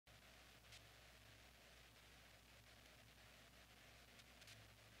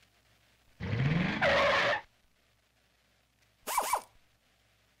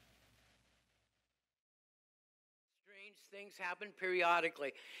strange things happen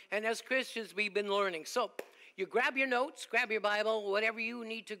periodically. And as Christians, we've been learning. So you grab your notes, grab your Bible, whatever you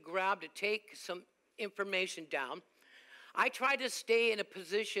need to grab to take some information down. I try to stay in a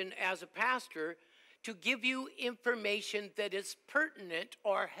position as a pastor to give you information that is pertinent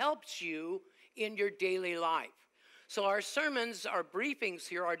or helps you in your daily life. So our sermons, our briefings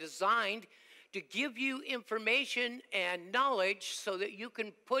here are designed to give you information and knowledge so that you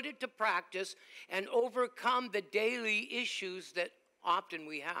can put it to practice and overcome the daily issues that often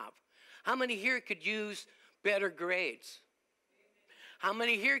we have. How many here could use better grades? How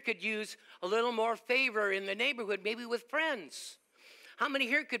many here could use a little more favor in the neighborhood, maybe with friends? How many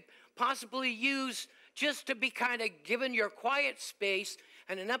here could possibly use just to be kind of given your quiet space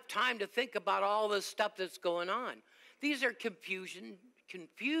and enough time to think about all the stuff that's going on? These are confusion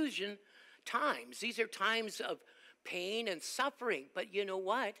times. These are times of pain and suffering. But you know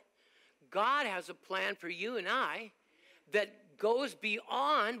what? God has a plan for you and I that goes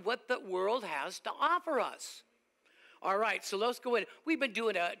beyond what the world has to offer us. All right, so let's go in. We've been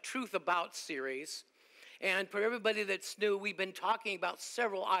doing a Truth About series. And for everybody that's new, we've been talking about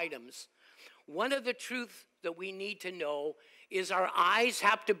several items. One of the truths that we need to know is our eyes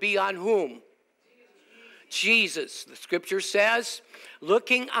have to be on whom? Jesus. The scripture says,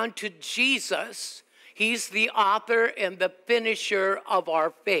 looking unto Jesus, he's the author and the finisher of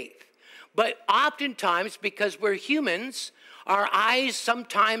our faith. But oftentimes, because we're humans, our eyes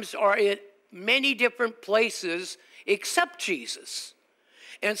sometimes are in many different places except Jesus.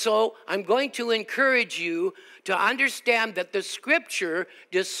 And so I'm going to encourage you to understand that the scripture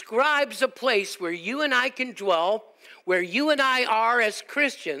describes a place where you and I can dwell, where you and I are as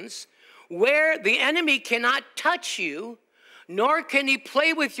Christians, where the enemy cannot touch you, nor can he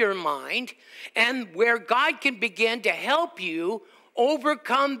play with your mind, and where God can begin to help you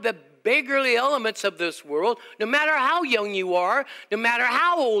overcome the beggarly elements of this world. No matter how young you are, no matter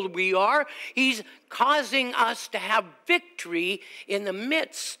how old we are, he's causing us to have victory in the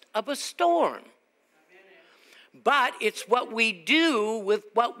midst of a storm. But it's what we do with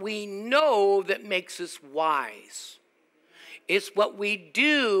what we know that makes us wise. It's what we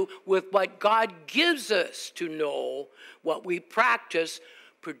do with what God gives us to know. What we practice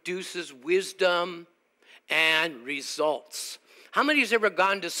produces wisdom and results. How many has ever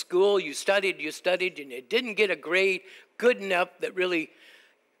gone to school, you studied, and you didn't get a grade good enough that really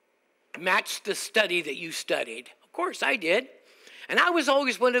matched the study that you studied? Of course, I did. And I was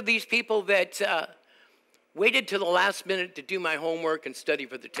always one of these people that waited till the last minute to do my homework and study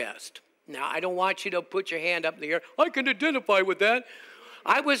for the test. Now, I don't want you to put your hand up in the air. I can identify with that.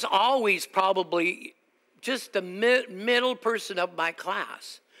 I was always probably just the middle person of my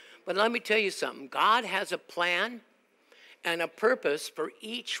class. But let me tell you something. God has a plan and a purpose for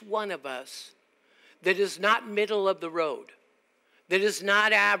each one of us that is not middle of the road, that is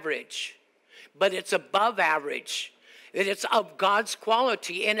not average, but it's above average, that it's of God's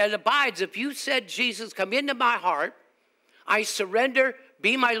quality, and it abides. If you said, Jesus, come into my heart, I surrender,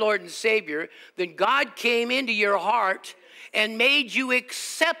 be my Lord and Savior, then God came into your heart and made you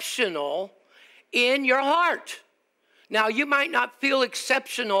exceptional in your heart. Now, you might not feel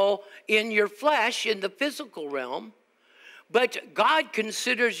exceptional in your flesh, in the physical realm, but God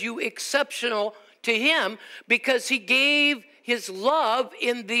considers you exceptional to him because he gave his love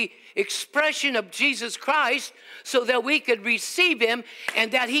in the expression of Jesus Christ so that we could receive him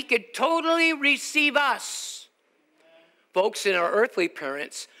and that he could totally receive us. Folks, in our earthly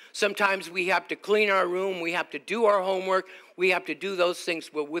parents, sometimes we have to clean our room, we have to do our homework, we have to do those things.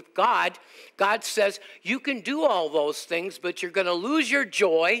 But with God, God says, you can do all those things, but you're going to lose your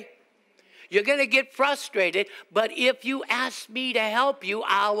joy. You're going to get frustrated. But if you ask me to help you,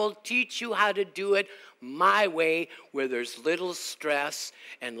 I will teach you how to do it my way, where there's little stress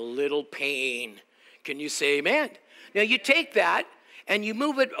and little pain. Can you say amen? Now, you take that and you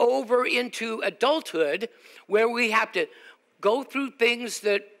move it over into adulthood, where we have to go through things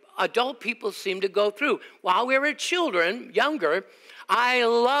that adult people seem to go through. While we were children, younger, I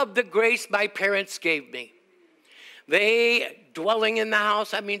loved the grace my parents gave me. They, dwelling in the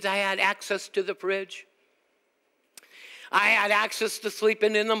house, that means I had access to the fridge. I had access to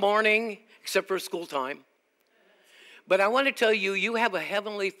sleeping in the morning, except for school time. But I want to tell you, you have a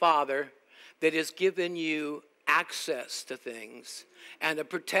heavenly Father that has given you access to things and a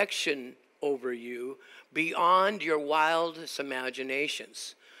protection over you beyond your wildest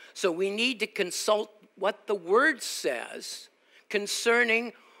imaginations. So we need to consult what the Word says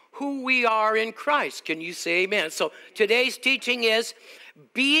concerning who we are in Christ. Can you say amen? So today's teaching is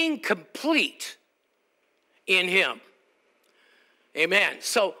being complete in him. Amen.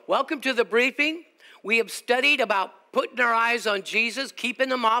 So welcome to the briefing. We have studied about putting our eyes on Jesus, keeping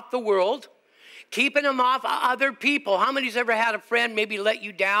them off the world, keeping them off other people. How many's ever had a friend maybe let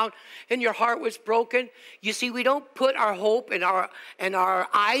you down and your heart was broken? You see, we don't put our hope and our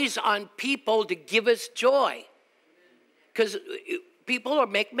eyes on people to give us joy, because people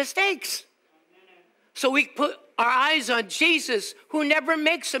make mistakes. So we put our eyes on Jesus, who never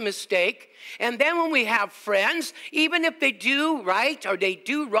makes a mistake. And then when we have friends, even if they do right or they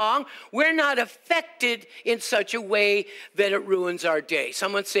do wrong, we're not affected in such a way that it ruins our day.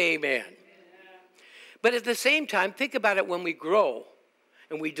 Someone say amen. But at the same time, think about it when we grow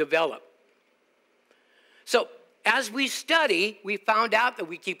and we develop. So as we study, we found out that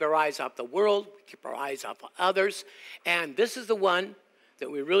we keep our eyes off the world, we keep our eyes off of others, and this is the one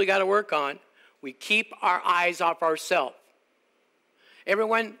that we really got to work on. We keep our eyes off ourselves.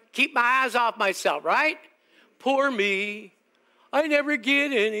 Everyone, keep my eyes off myself, right? Poor me. I never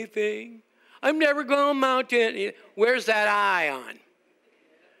get anything. I'm never going to amount to anything. Where's that eye on?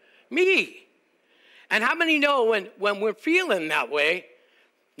 Me. And how many know when we're feeling that way,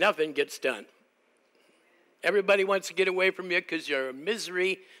 nothing gets done? Everybody wants to get away from you because you're a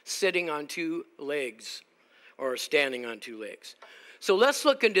misery sitting on two legs or standing on two legs. So let's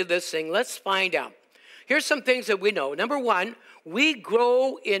look into this thing. Let's find out. Here's some things that we know. Number one, we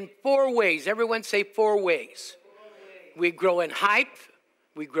grow in 4 ways. Everyone say 4 ways. We grow in height,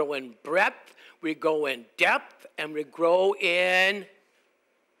 we grow in breadth, we grow in depth, and we grow in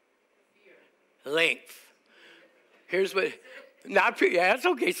length. Here's what, yeah, that's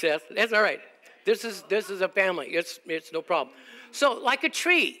okay, Seth. That's all right. This is a family. It's no problem. So like a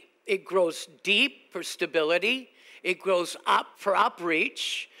tree, it grows deep for stability. It grows up for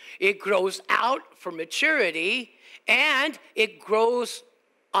upreach. It grows out for maturity. And it grows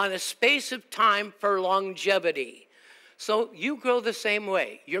on a space of time for longevity. So you grow the same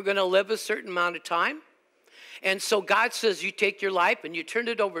way. You're going to live a certain amount of time. And so God says, you take your life and you turn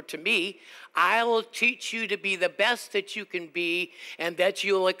it over to me. I will teach you to be the best that you can be, and that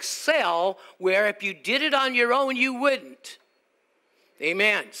you'll excel where if you did it on your own, you wouldn't.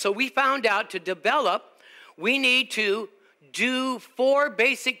 Amen. So we found out to develop, we need to do 4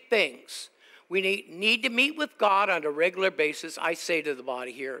 basic things. We need to meet with God on a regular basis. I say to the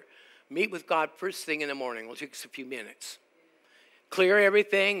body here, meet with God first thing in the morning. It'll take us a few minutes. Clear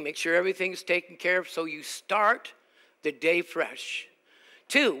everything, make sure everything's taken care of so you start the day fresh.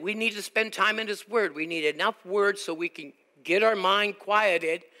 2, we need to spend time in His Word. We need enough Word so we can get our mind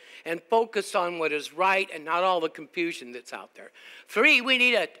quieted and focus on what is right and not all the confusion that's out there. 3, we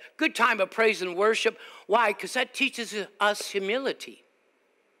need a good time of praise and worship. Why? Because that teaches us humility.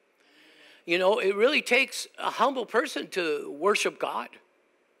 You know, it really takes a humble person to worship God.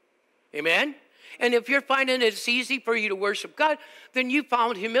 Amen? And if you're finding it's easy for you to worship God, then you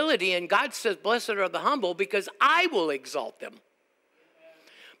found humility. And God says, blessed are the humble, because I will exalt them.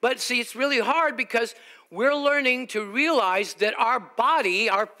 But see, it's really hard because we're learning to realize that our body,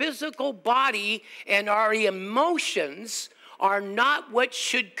 our physical body, and our emotions are not what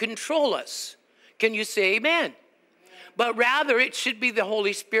should control us. Can you say amen? But rather it should be the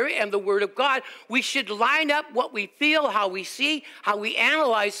Holy Spirit and the Word of God. We should line up what we feel, how we see, how we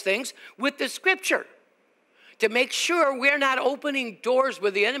analyze things with the Scripture to make sure we're not opening doors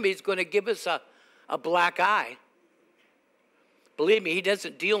where the enemy is going to give us a black eye. Believe me, he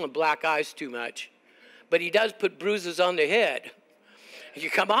doesn't deal in black eyes too much, but he does put bruises on the head. You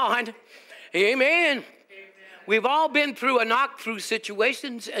come on. Amen. We've all been through a knock-through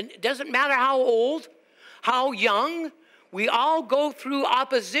situations, and it doesn't matter how old, how young, we all go through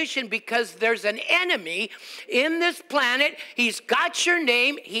opposition because there's an enemy in this planet. He's got your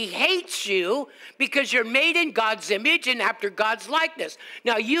name. He hates you because you're made in God's image and after God's likeness.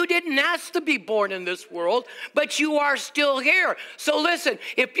 Now, you didn't ask to be born in this world, but you are still here. So listen,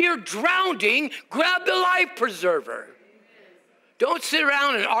 if you're drowning, grab the life preserver. Don't sit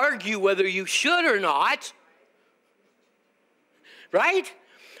around and argue whether you should or not. Right?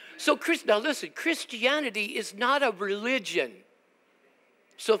 So, now listen, Christianity is not a religion.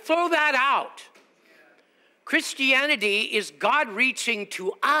 So throw that out. Christianity is God reaching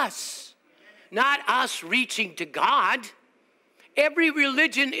to us, not us reaching to God. Every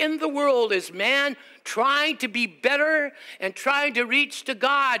religion in the world is man trying to be better and trying to reach to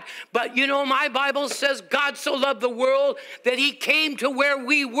God. But you know, my Bible says God so loved the world that he came to where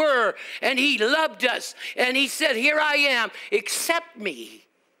we were and he loved us. And he said, here I am, accept me.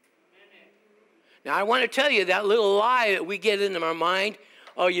 Now, I want to tell you that little lie that we get into our mind,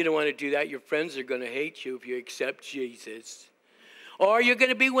 oh, you don't want to do that. Your friends are going to hate you if you accept Jesus. Or you're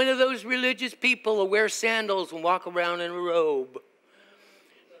going to be one of those religious people who wear sandals and walk around in a robe.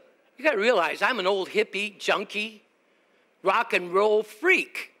 You got to realize I'm an old hippie junkie. rock and roll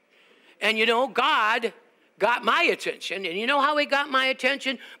freak. And you know, God got my attention. And you know how he got my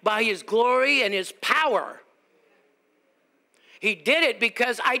attention? By his glory and his power. He did it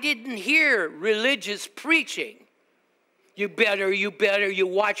because I didn't hear religious preaching. You better, you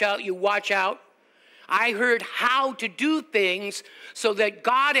watch out, you watch out. I heard how to do things so that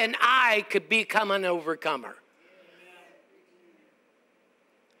God and I could become an overcomer.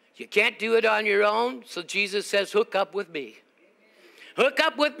 You can't do it on your own, so Jesus says, hook up with me. Hook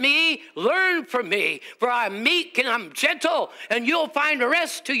up with me, learn from me, for I'm meek and I'm gentle, and you'll find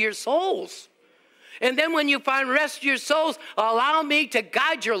rest to your souls. And then when you find rest to your souls, allow me to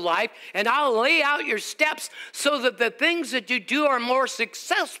guide your life, and I'll lay out your steps so that the things that you do are more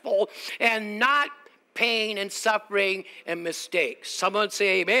successful and not pain and suffering and mistakes. Someone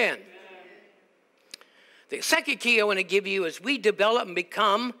say amen. Amen. The second key I want to give you is we develop and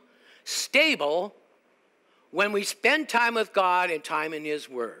become stable when we spend time with God and time in his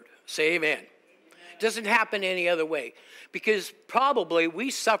word. Say amen. It doesn't happen any other way. Because probably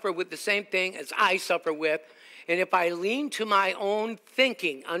we suffer with the same thing as I suffer with. And if I lean to my own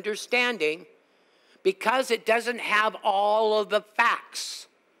thinking, understanding, because it doesn't have all of the facts,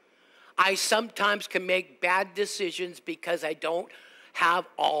 I sometimes can make bad decisions because I don't have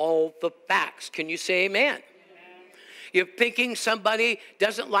all the facts. Can you say amen? Amen. You're thinking somebody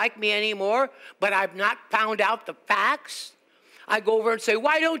doesn't like me anymore, but I've not found out the facts. I go over and say,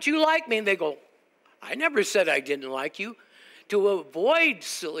 why don't you like me? And they go, I never said I didn't like you. To avoid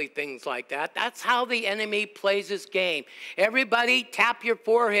silly things like that, that's how the enemy plays his game. Everybody tap your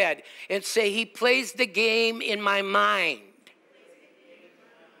forehead and say, he plays the game in my mind.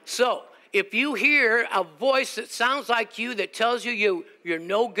 So if you hear a voice that sounds like you, that tells you you're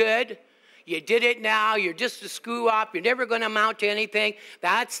no good, you did it now, you're just a screw up, you're never going to amount to anything,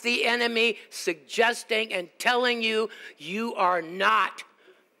 that's the enemy suggesting and telling you you are not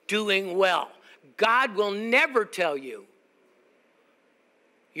doing well. God will never tell you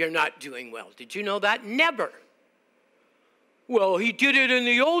you're not doing well. Did you know that? Never. Well, he did it in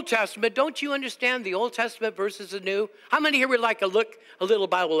the Old Testament. Don't you understand the Old Testament versus the New? How many here would like a little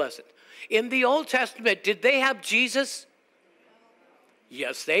Bible lesson? In the Old Testament, did they have Jesus?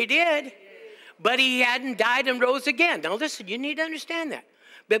 Yes, they did. But he hadn't died and rose again. Now listen, you need to understand that.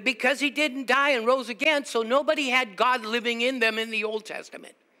 But because he didn't die and rose again, so nobody had God living in them in the Old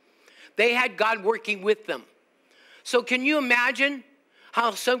Testament. They had God working with them. So can you imagine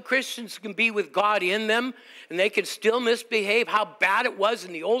how some Christians can be with God in them and they can still misbehave? How bad it was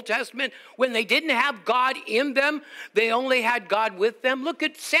in the Old Testament when they didn't have God in them, they only had God with them. Look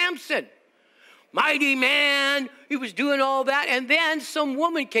at Samson. Mighty man, he was doing all that, and then some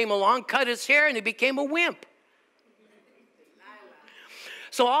woman came along, cut his hair, and he became a wimp.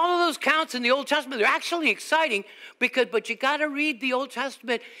 So all of those counts in the Old Testament, they're actually exciting, but you got to read the Old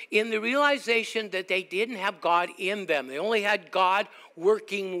Testament in the realization that they didn't have God in them. They only had God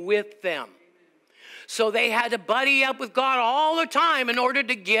working with them. So they had to buddy up with God all the time in order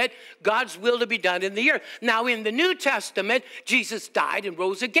to get God's will to be done in the earth. Now in the New Testament, Jesus died and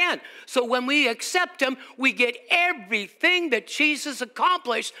rose again. So when we accept him, we get everything that Jesus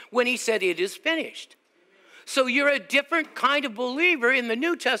accomplished when he said it is finished. So you're a different kind of believer in the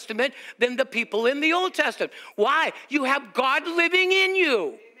New Testament than the people in the Old Testament. Why? You have God living in you.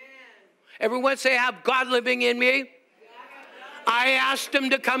 Amen. Everyone say, I have God living in me. I asked him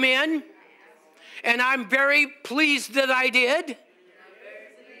to come in, and I'm very pleased that I did.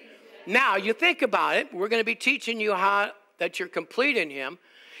 Now, you think about it. We're going to be teaching you how that you're complete in him.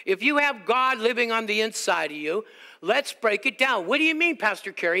 If you have God living on the inside of you, let's break it down. What do you mean,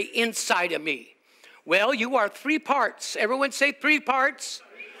 Pastor Kerry, inside of me? Well, you are three parts. Everyone say three parts.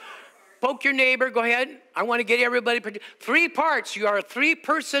 Poke your neighbor. Go ahead. I want to get everybody. Three parts. You are a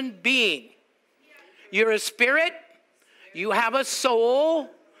three-person being. You're a spirit. You have a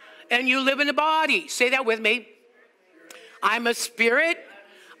soul. And you live in a body. Say that with me. I'm a spirit.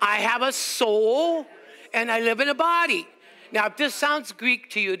 I have a soul. And I live in a body. Now, if this sounds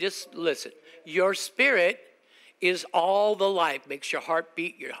Greek to you, just listen. Your spirit is all the life, makes your heart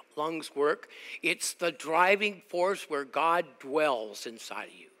beat, your lungs work. It's the driving force where God dwells inside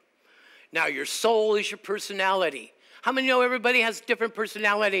of you. Now, your soul is your personality. How many know everybody has different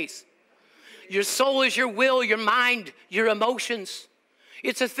personalities? Your soul is your will, your mind, your emotions.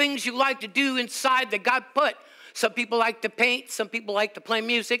 It's the things you like to do inside that God put. Some people like to paint. Some people like to play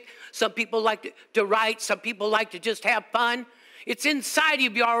music. Some people like to write. Some people like to just have fun. It's inside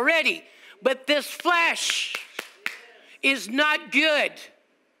of you already. But this flesh is not good.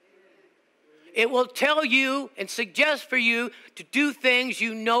 It will tell you and suggest for you to do things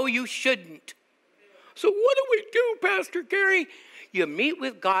you know you shouldn't. So what do we do, Pastor Kerry? You meet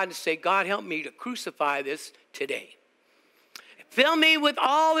with God and say, God, help me to crucify this today. Fill me with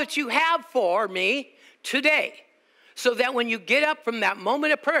all that you have for me today. So that when you get up from that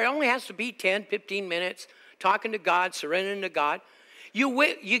moment of prayer, it only has to be 10, 15 minutes, talking to God, surrendering to God.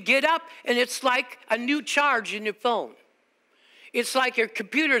 You get up and it's like a new charge in your phone. It's like your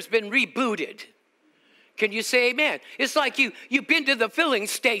computer's been rebooted. Can you say amen? It's like you've been to the filling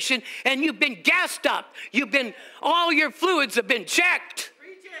station and you've been gassed up. All your fluids have been checked.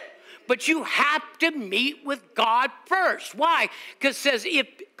 But you have to meet with God first. Why? Because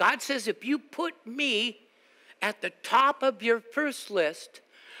God says, if you put me at the top of your first list,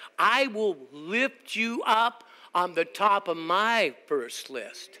 I will lift you up on the top of my first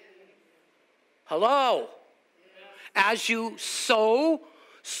list. Hello? As you sow,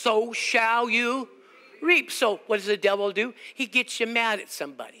 so shall you reap. So what does the devil do? He gets you mad at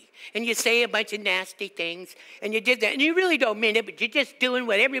somebody. And you say a bunch of nasty things. And you did that. And you really don't mean it, but you're just doing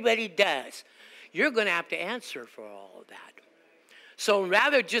what everybody does. You're going to have to answer for all of that. So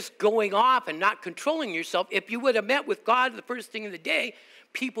rather just going off and not controlling yourself, if you would have met with God the first thing of the day,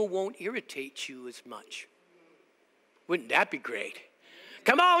 people won't irritate you as much. Wouldn't that be great?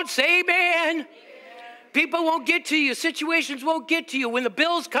 Come on, say amen. People won't get to you. Situations won't get to you. When the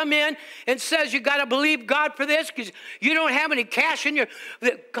bills come in and says you got to believe God for this because you don't have any cash in your...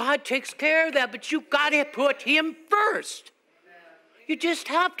 God takes care of that, but you got to put him first. You just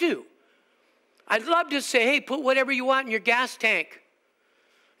have to. I'd love to say, hey, put whatever you want in your gas tank.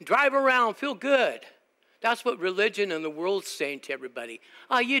 Drive around, feel good. That's what religion and the world's saying to everybody.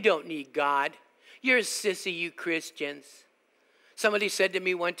 Oh, you don't need God. You're a sissy, you Christians. Somebody said to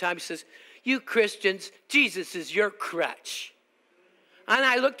me one time, he says, you Christians, Jesus is your crutch. And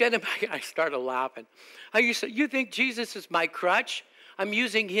I looked at him, I started laughing. I said, you think Jesus is my crutch? I'm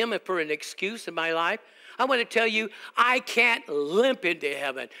using him for an excuse in my life? I want to tell you, I can't limp into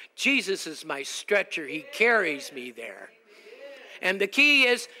heaven. Jesus is my stretcher. He carries me there. And the key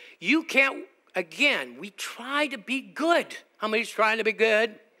is, you can't, again, we try to be good. How many's trying to be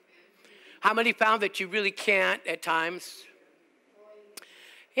good? How many found that you really can't at times?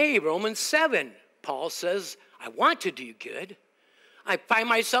 Hey, Romans 7, Paul says, I want to do good. I find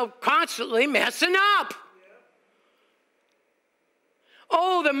myself constantly messing up.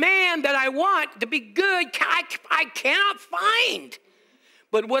 Oh, the man that I want to be good, I cannot find.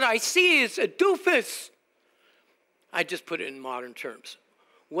 But what I see is a doofus. I just put it in modern terms.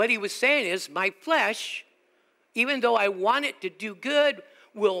 What he was saying is my flesh, even though I want it to do good,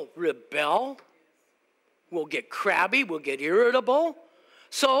 will rebel, will get crabby, will get irritable.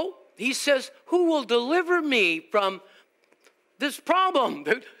 So he says, who will deliver me from this problem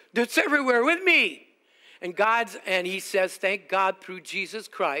that's everywhere with me? And he says, thank God through Jesus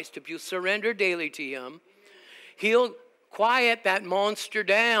Christ, if you surrender daily to him, he'll quiet that monster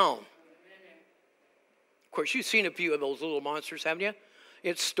down. Of course, you've seen a few of those little monsters, haven't you?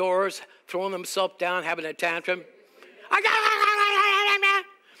 In stores, throwing themselves down, having a tantrum.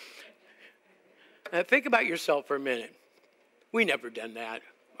 Now, think about yourself for a minute. We never done that.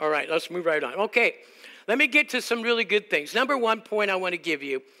 All right, let's move right on. Okay, let me get to some really good things. Number one point I want to give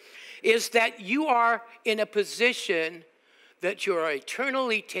you is that you are in a position that you are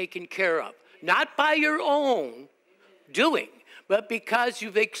eternally taken care of. Not by your own doing, but because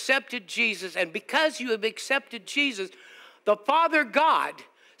you've accepted Jesus. And because you have accepted Jesus, the Father God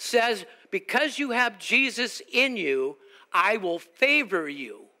says, because you have Jesus in you, I will favor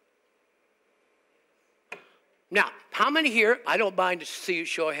you. Now, how many here, I don't mind to see you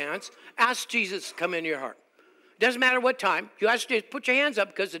show of hands, ask Jesus to come into your heart. Doesn't matter what time. You have to put your hands up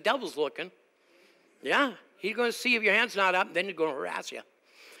because the devil's looking. Yeah, he's going to see if your hand's not up, and then he's going to harass you.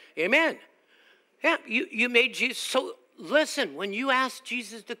 Amen. Yeah, you made Jesus. So listen, when you asked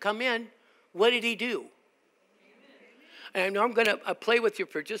Jesus to come in, what did he do? And I'm going to play with you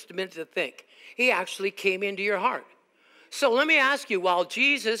for just a minute to think. He actually came into your heart. So let me ask you, while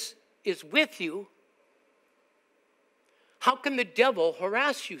Jesus is with you, how can the devil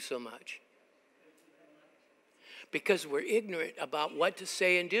harass you so much? Because we're ignorant about what to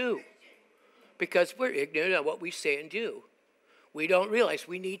say and do. Because we're ignorant of what we say and do. We don't realize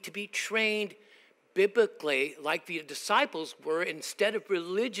we need to be trained biblically like the disciples were instead of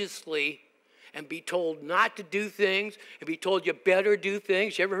religiously and be told not to do things and be told you better do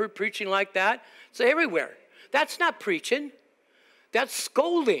things. You ever heard preaching like that? It's everywhere. That's not preaching. That's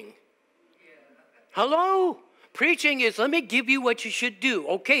scolding. Hello? Preaching is, let me give you what you should do.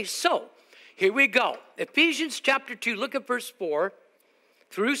 Okay, so here we go. Ephesians chapter 2, look at verse 4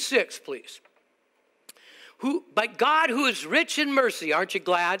 through 6, please. But God, who is rich in mercy, aren't you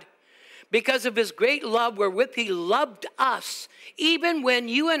glad? because of his great love wherewith he loved us, even when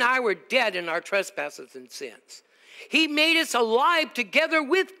you and I were dead in our trespasses and sins. He made us alive together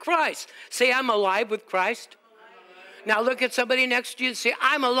with Christ. Say, I'm alive with Christ. Now look at somebody next to you and say,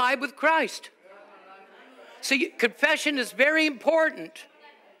 I'm alive with Christ. See, confession is very important.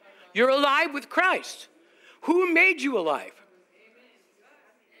 You're alive with Christ. Who made you alive?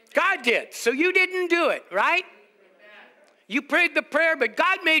 God did. So you didn't do it, right? You prayed the prayer, but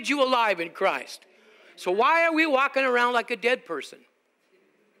God made you alive in Christ. So why are we walking around like a dead person?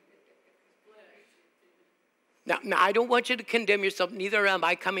 Now, I don't want you to condemn yourself. Neither am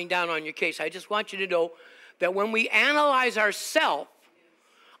I coming down on your case. I just want you to know that when we analyze ourselves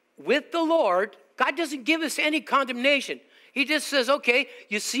with the Lord, God doesn't give us any condemnation. He just says, okay,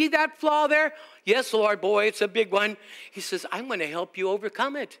 you see that flaw there? Yes, Lord, boy, it's a big one. He says, I'm going to help you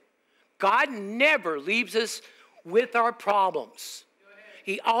overcome it. God never leaves us with our problems.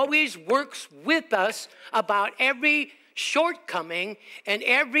 He always works with us about every shortcoming and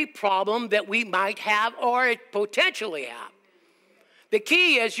every problem that we might have or potentially have. The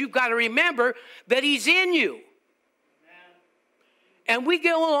key is you've got to remember that he's in you. And we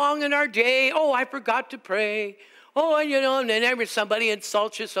go along in our day, oh, I forgot to pray. Oh, and then somebody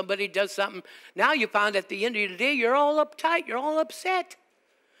insults you, somebody does something. Now you found at the end of the day, you're all uptight, you're all upset.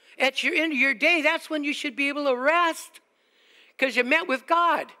 At your end of your day, that's when you should be able to rest because you met with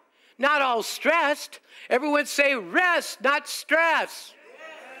God. Not all stressed. Everyone say rest, not stress.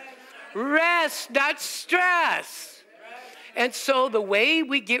 Rest, not stress. And so the way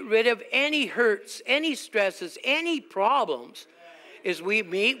we get rid of any hurts, any stresses, any problems is we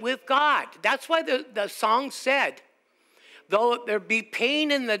meet with God. That's why the song said, though there be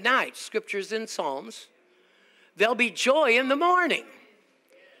pain in the night, scriptures in Psalms, there'll be joy in the morning.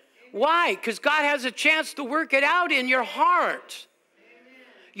 Why? Because God has a chance to work it out in your heart.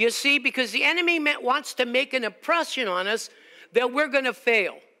 You see, because the enemy wants to make an impression on us that we're going to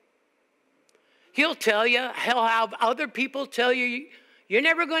fail. He'll tell you, he'll have other people tell you, you're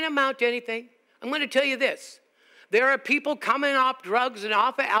never going to amount to anything. I'm going to tell you this. There are people coming off drugs and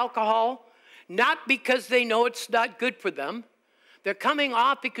off of alcohol, not because they know it's not good for them. They're coming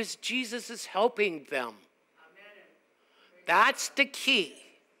off because Jesus is helping them. That's the key.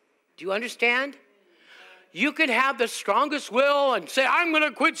 Do you understand? You could have the strongest will and say, I'm going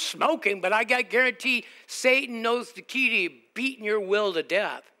to quit smoking, but I got guarantee Satan knows the key to beating your will to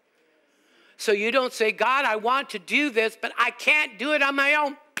death. So you don't say, God, I want to do this, but I can't do it on my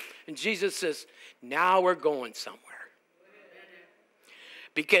own. And Jesus says, now we're going somewhere.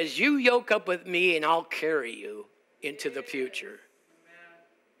 Because you yoke up with me and I'll carry you into the future.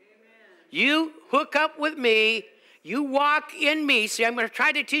 You hook up with me, you walk in me. See, I'm going to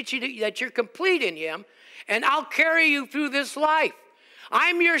try to teach you that you're complete in him, and I'll carry you through this life.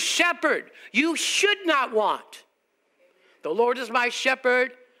 I'm your shepherd. You should not want. The Lord is my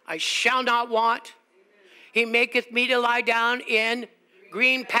shepherd. I shall not want. He maketh me to lie down in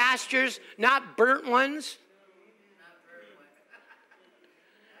green pastures, not burnt ones.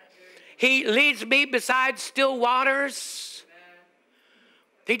 He leads me beside still waters.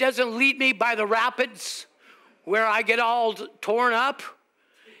 He doesn't lead me by the rapids where I get all torn up.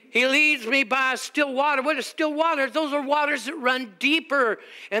 He leads me by still water. What is still water? Those are waters that run deeper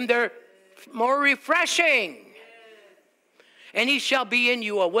and they're more refreshing. And he shall be in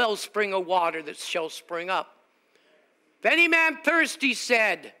you a wellspring of water that shall spring up. If any man thirst, he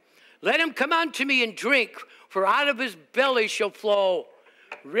said, let him come unto me and drink, for out of his belly shall flow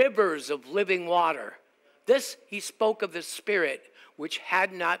rivers of living water. This he spoke of the Spirit, which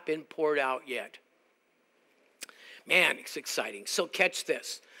had not been poured out yet. Man, it's exciting. So catch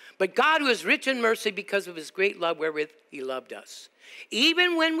this. But God, who is rich in mercy because of his great love wherewith he loved us,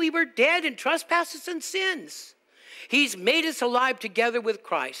 even when we were dead in trespasses and sins, he's made us alive together with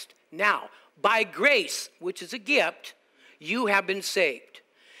Christ. Now, by grace, which is a gift, you have been saved.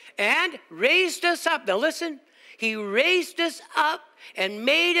 And raised us up. Now listen, he raised us up and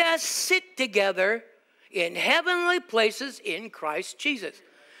made us sit together in heavenly places in Christ Jesus.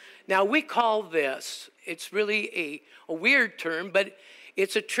 Now we call this, it's really a weird term, but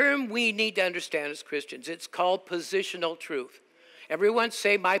it's a term we need to understand as Christians. It's called positional truth. Everyone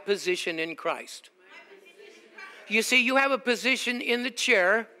say, my position in Christ. You see, you have a position in the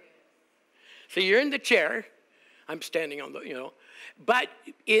chair. So you're in the chair. I'm standing on the, But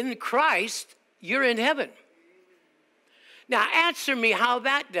in Christ, you're in heaven. Now, answer me how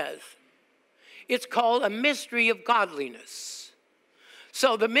that does. It's called a mystery of godliness.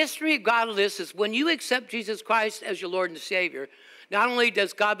 So the mystery of godliness is when you accept Jesus Christ as your Lord and Savior, not only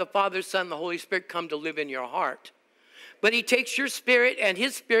does God the Father, Son, and the Holy Spirit come to live in your heart, But he takes your spirit and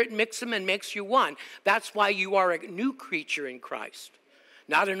his spirit, mix them and makes you one. That's why you are a new creature in Christ,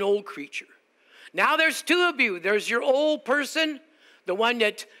 not an old creature. Now there's two of you. There's your old person, the one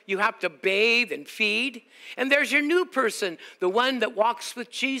that you have to bathe and feed. And there's your new person, the one that walks with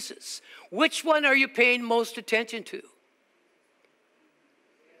Jesus. Which one are you paying most attention to?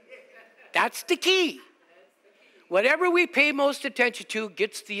 That's the key. Whatever we pay most attention to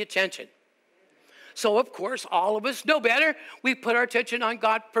gets the attention. So, of course, all of us know better. We put our attention on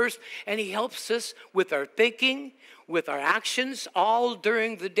God first, and he helps us with our thinking, with our actions, all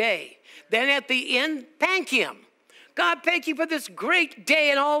during the day. Then at the end, thank him. God, thank you for this great day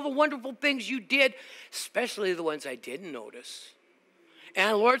and all the wonderful things you did, especially the ones I didn't notice.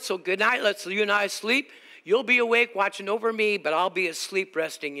 And Lord, so good night. Let's you and I sleep. You'll be awake watching over me, but I'll be asleep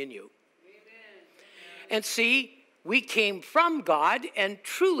resting in you. Amen. And see, we came from God, and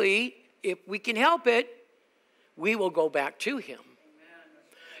truly, if we can help it, we will go back to him.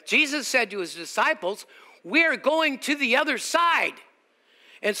 Amen. Jesus said to his disciples, we're going to the other side.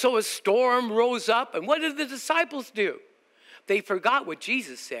 And so a storm rose up, and what did the disciples do? They forgot what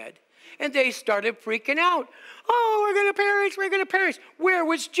Jesus said, and they started freaking out. Oh, we're going to perish, we're going to perish. Where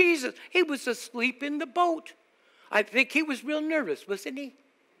was Jesus? He was asleep in the boat. I think he was real nervous, wasn't he?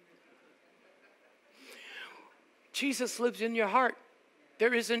 Jesus lives in your heart.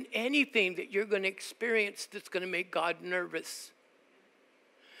 There isn't anything that you're going to experience that's going to make God nervous.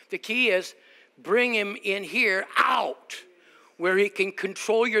 The key is bring him in here out where he can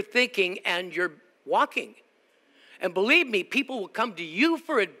control your thinking and your walking. And believe me, people will come to you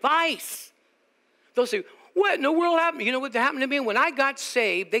for advice. They'll say, what in the world happened? You know what happened to me? When I got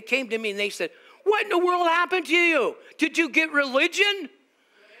saved, they came to me and they said, what in the world happened to you? Did you get religion?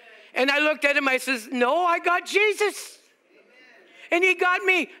 And I looked at him, I says, no, I got Jesus. And he got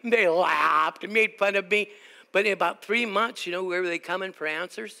me. And they laughed and made fun of me. But in about 3 months, you know where were they coming for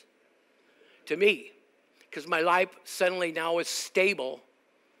answers? To me. Because my life suddenly now is stable.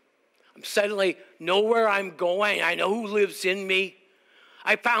 I'm suddenly know where I'm going. I know who lives in me.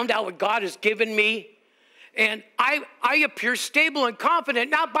 I found out what God has given me. And I appear stable and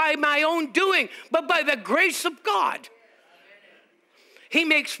confident, not by my own doing, but by the grace of God. He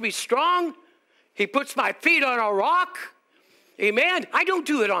makes me strong. He puts my feet on a rock. Amen. I don't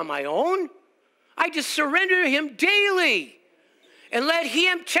do it on my own. I just surrender to him daily and let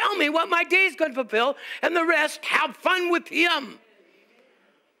him tell me what my day is going to fulfill, and the rest, have fun with him.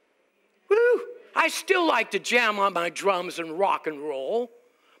 Woo. I still like to jam on my drums and rock and roll,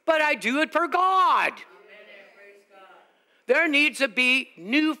 but I do it for God. There needs to be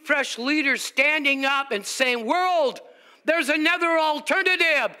new, fresh leaders standing up and saying, world, there's another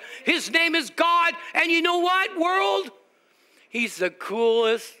alternative. His name is God, and you know what, world? He's the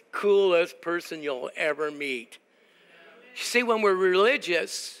coolest person you'll ever meet. You see, when we're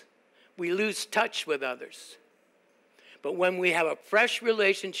religious, we lose touch with others. But when we have a fresh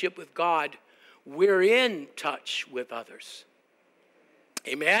relationship with God, we're in touch with others.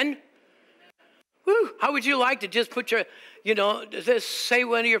 Amen? Woo. How would you like to just put your, just say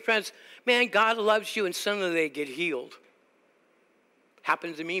one of your friends, man, God loves you, and suddenly they get healed.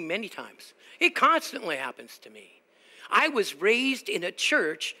 Happens to me many times. It constantly happens to me. I was raised in a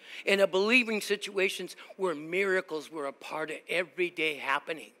church in a believing situations where miracles were a part of everyday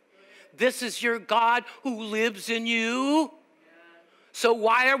happening. This is your God who lives in you. So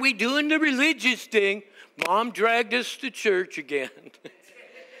why are we doing the religious thing? Mom dragged us to church again.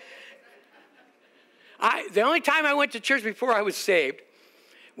 The only time I went to church before I was saved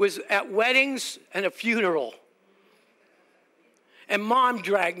was at weddings and a funeral. And Mom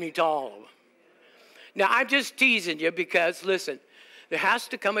dragged me to all of them. Now, I'm just teasing you because, listen, there has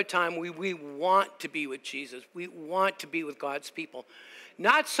to come a time we want to be with Jesus. We want to be with God's people.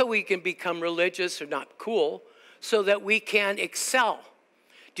 Not so we can become religious or not cool, so that we can excel.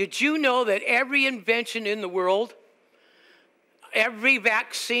 Did you know that every invention in the world, every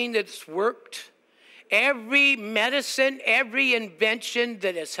vaccine that's worked, every medicine, every invention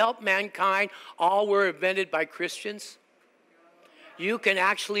that has helped mankind, all were invented by Christians? You can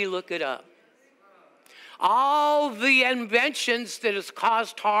actually look it up. All the inventions that has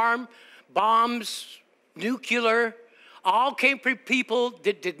caused harm, bombs, nuclear, all came from people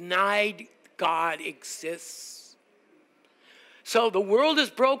that denied God exists. So the world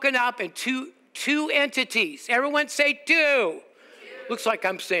is broken up into two entities. Everyone say two. Looks like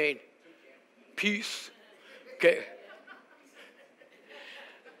I'm saying peace. Okay.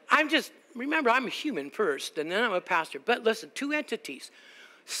 Remember, I'm a human first, and then I'm a pastor. But listen, two entities.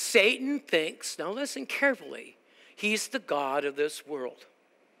 Satan thinks, now listen carefully, he's the God of this world.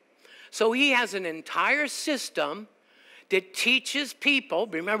 So he has an entire system that teaches people,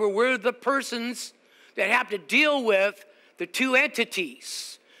 remember, we're the persons that have to deal with the two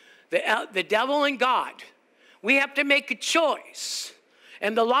entities, the devil and God. We have to make a choice.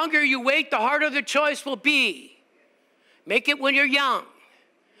 And the longer you wait, the harder the choice will be. Make it when you're young.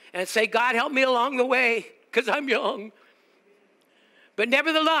 And say, God, help me along the way, because I'm young. But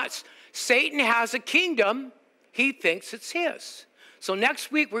nevertheless, Satan has a kingdom. He thinks it's his. So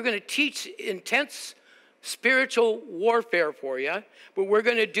next week, we're going to teach intense spiritual warfare for you. But we're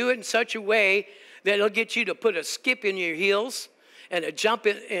going to do it in such a way that it'll get you to put a skip in your heels and a jump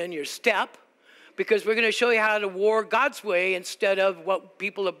in your step. Because we're going to show you how to war God's way instead of what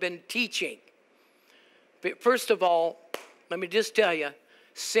people have been teaching. But first of all, let me just tell you,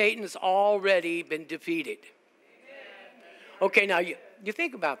 Satan's already been defeated. Okay, now you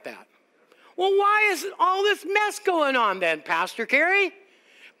think about that. Well, why is all this mess going on then, Pastor Kerry?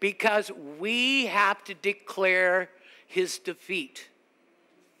 Because we have to declare his defeat.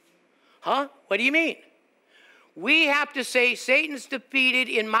 Huh? What do you mean? We have to say Satan's defeated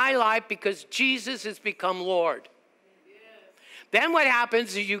in my life because Jesus has become Lord. Then what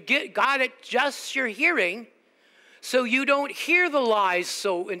happens is God adjusts your hearing so you don't hear the lies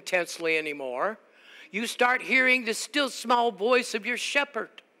so intensely anymore. You start hearing the still small voice of your shepherd.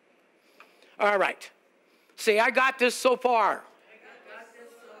 All right. Say, I got this so far.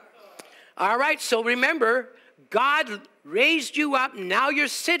 All right, so remember, God raised you up. Now you're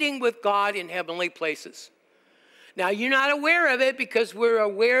sitting with God in heavenly places. Now, you're not aware of it because we're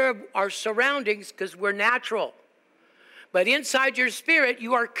aware of our surroundings because we're natural. But inside your spirit,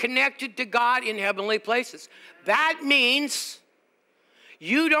 you are connected to God in heavenly places. That means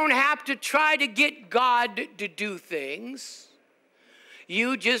you don't have to try to get God to do things.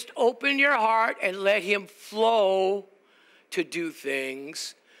 You just open your heart and let him flow to do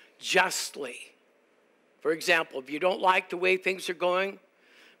things justly. For example, if you don't like the way things are going,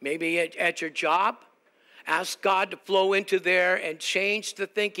 maybe at your job, ask God to flow into there and change the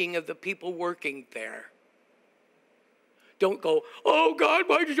thinking of the people working there. Don't go, oh, God,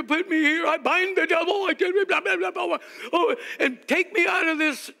 why did you put me here? I bind the devil. I did blah, blah, blah, blah. Oh, and take me out of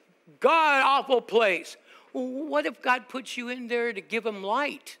this God-awful place. Well, what if God puts you in there to give them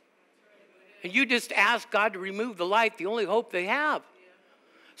light? And you just ask God to remove the light, the only hope they have.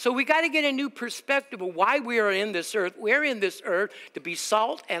 So we got to get a new perspective of why we are in this earth. We're in this earth to be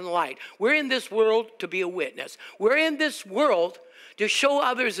salt and light. We're in this world to be a witness. We're in this world to show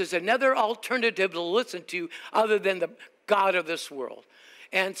others there's another alternative to listen to other than the God of this world.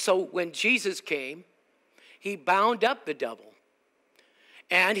 And so when Jesus came, he bound up the devil.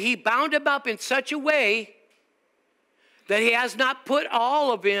 And he bound him up in such a way that he has not put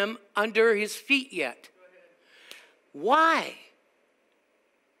all of him under his feet yet. Why?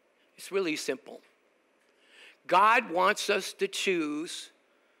 It's really simple. God wants us to choose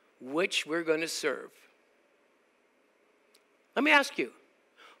which we're going to serve. Let me ask you,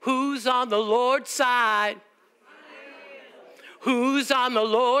 who's on the Lord's side? Who's on the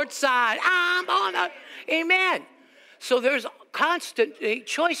Lord's side? I'm on the... Amen. So there's constant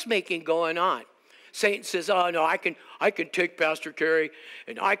choice making going on. Satan says, oh, no, I can take Pastor Kerry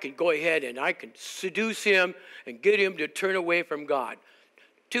and I can go ahead and I can seduce him and get him to turn away from God.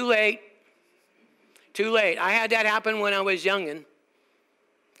 Too late. Too late. I had that happen when I was youngin'.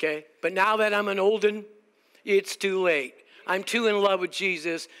 Okay? But now that I'm an oldin', it's too late. I'm too in love with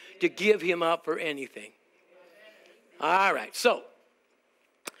Jesus to give him up for anything. All right. So,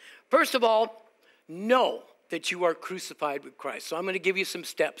 first of all, know that you are crucified with Christ. So I'm going to give you some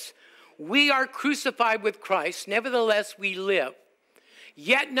steps. We are crucified with Christ. Nevertheless, we live.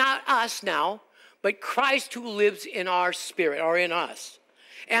 Yet not us now, but Christ who lives in our spirit or in us.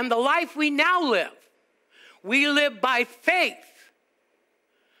 And the life we now live, we live by faith.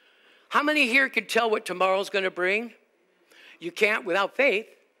 How many here can tell what tomorrow's going to bring? You can't without faith.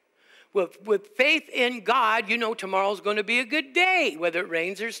 With faith in God, you know tomorrow's going to be a good day, whether it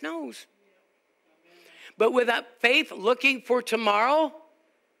rains or snows. But without faith looking for tomorrow,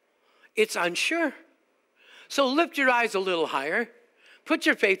 it's unsure. So lift your eyes a little higher. Put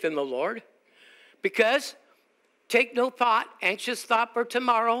your faith in the Lord. Because take no thought, anxious thought for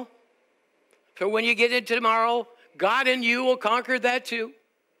tomorrow. For when you get into tomorrow, God and you will conquer that too.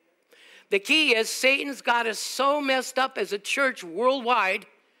 The key is Satan's got us so messed up as a church worldwide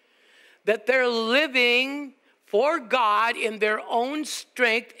that they're living for God in their own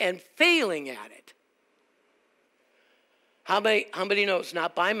strength and failing at it. How many know it's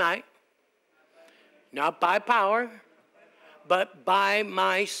not by might, not by power, but by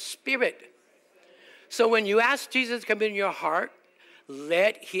my spirit? So when you ask Jesus to come in your heart,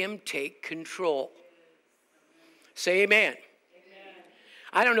 let him take control. Say amen.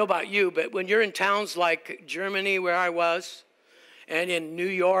 I don't know about you, but when you're in towns like Germany, where I was, and in New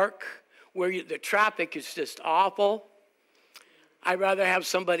York, where the traffic is just awful, I'd rather have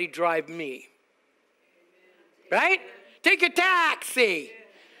somebody drive me. Right? Take a taxi.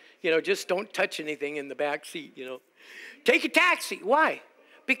 You know, just don't touch anything in the back seat, you know. Take a taxi. Why?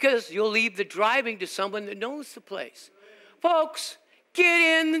 Because you'll leave the driving to someone that knows the place. Folks, get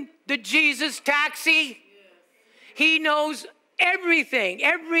in the Jesus taxi. He knows everything,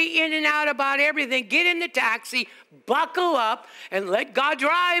 every in and out about everything. Get in the taxi, buckle up, and let God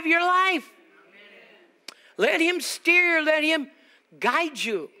drive your life. Let him steer, let him guide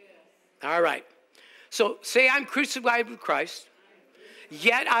you. All right. So say I'm crucified with Christ,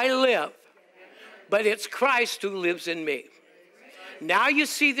 yet I live, but it's Christ who lives in me. Now you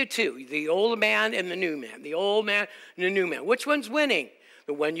see the two, the old man and the new man, the old man and the new man. Which one's winning?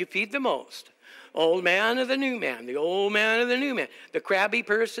 The one you feed the most. Old man or the new man, the old man or the new man, the crabby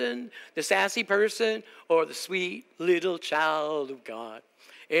person, the sassy person, or the sweet little child of God.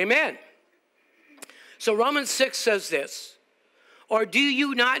 Amen. So Romans 6 says this, or do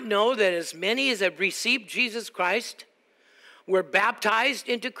you not know that as many as have received Jesus Christ were baptized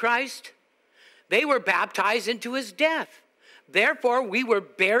into Christ? They were baptized into his death. Therefore, we were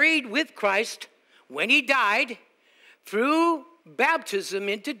buried with Christ when he died through baptism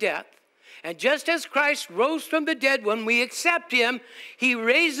into death. And just as Christ rose from the dead when we accept him, he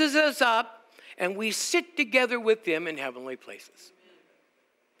raises us up and we sit together with him in heavenly places.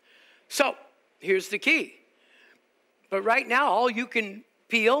 So, here's the key. But right now, all you can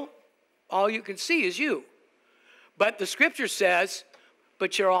feel, all you can see is you. But the scripture says,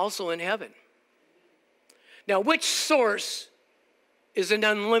 but you're also in heaven. Now, which source is an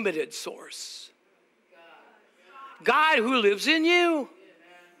unlimited source? God who lives in you.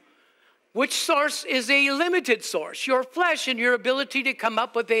 Which source is a limited source? Your flesh and your ability to come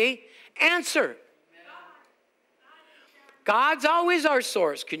up with an answer. God's always our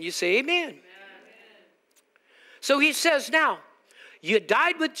source. Can you say amen? So he says now, you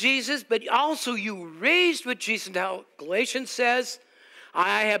died with Jesus, but also you raised with Jesus. Now, Galatians says,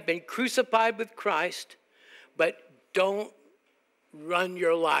 I have been crucified with Christ, but don't run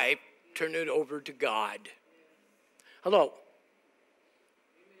your life. Turn it over to God. Hello.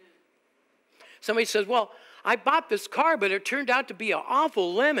 Somebody says, well, I bought this car, but it turned out to be an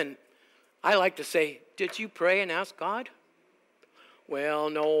awful lemon. I like to say, did you pray and ask God? Well,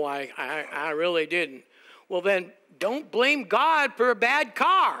 no, I really didn't. Well, then don't blame God for a bad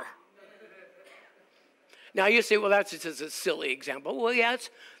car. Now you say, well, that's just a silly example. Well, yes,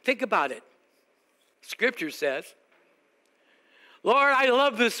 think about it. Scripture says, Lord, I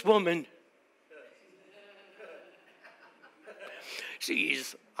love this woman.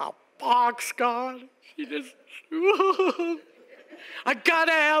 She's a box, God. She just, I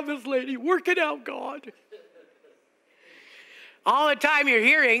gotta have this lady. Work it out, God. All the time you're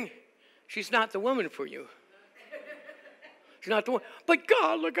hearing, she's not the woman for you. She's not the one. But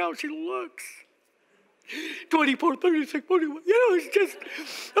God, look how she looks. 24, 36, 41. You know, it's just,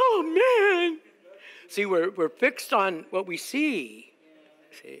 oh man. See, we're fixed on what we see.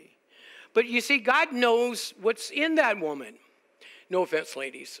 See. But you see, God knows what's in that woman. No offense,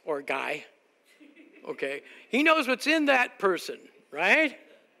 ladies, or guy. Okay? He knows what's in that person, right?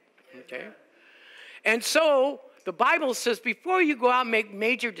 Okay? And so, the Bible says, before you go out and make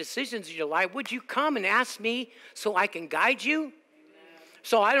major decisions in your life, would you come and ask me so I can guide you? Amen.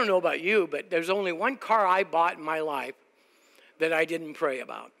 So I don't know about you, but there's only one car I bought in my life that I didn't pray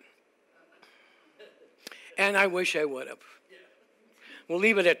about. And I wish I would have. We'll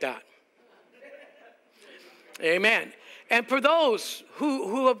leave it at that. Amen. And for those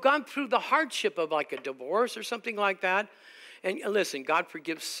who have gone through the hardship of like a divorce or something like that, and listen, God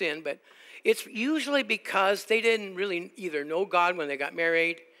forgives sin, but it's usually because they didn't really either know God when they got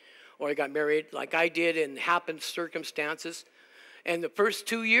married, or they got married like I did in happened circumstances. And the first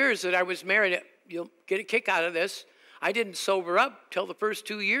 2 years that I was married, you'll get a kick out of this, I didn't sober up till the first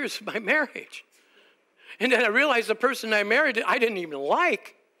 2 years of my marriage. And then I realized the person I married, I didn't even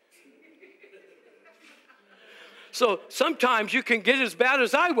like. So sometimes you can get as bad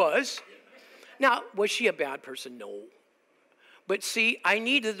as I was. Now, was she a bad person? No. But see, I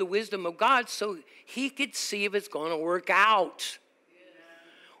needed the wisdom of God so he could see if it's going to work out.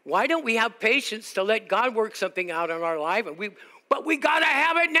 Why don't we have patience to let God work something out in our life? But we got to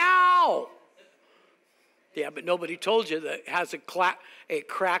have it now. Yeah, but nobody told you that it has a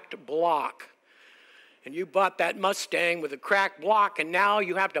cracked block. And you bought that Mustang with a cracked block, and now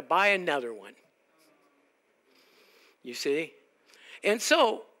you have to buy another one. You see? And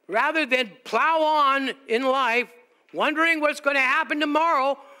so, rather than plow on in life wondering what's going to happen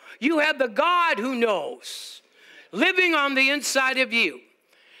tomorrow. You have the God who knows living on the inside of you.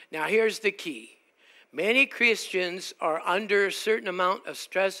 Now, here's the key. Many Christians are under a certain amount of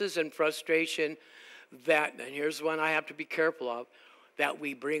stresses and frustration that, and here's one I have to be careful of, that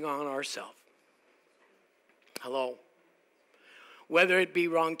we bring on ourselves. Hello? Whether it be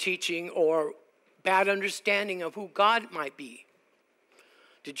wrong teaching or bad understanding of who God might be.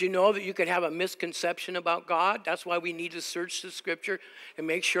 Did you know that you could have a misconception about God? That's why we need to search the scripture and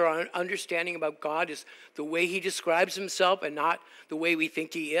make sure our understanding about God is the way he describes himself and not the way we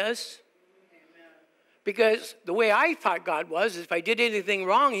think he is. Amen. Because the way I thought God was, if I did anything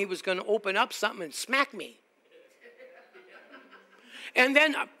wrong, he was going to open up something and smack me. And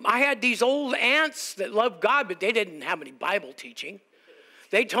then I had these old aunts that loved God, but they didn't have any Bible teaching.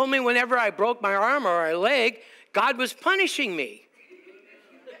 They told me whenever I broke my arm or a leg, God was punishing me.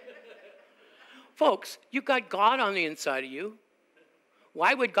 Folks, you got God on the inside of you.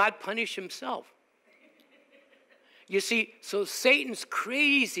 Why would God punish himself? You see, so Satan's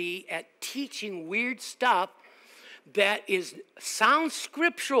crazy at teaching weird stuff that sounds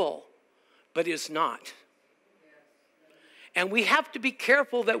scriptural, but is not. And we have to be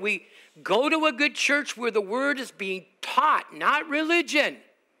careful that we go to a good church where the word is being taught, not religion, amen,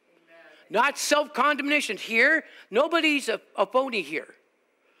 not self-condemnation. Here, nobody's a phony here.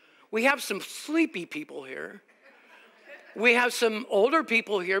 We have some sleepy people here. We have some older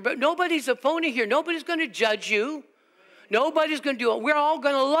people here, but nobody's a phony here. Nobody's going to judge you. Nobody's going to do it. We're all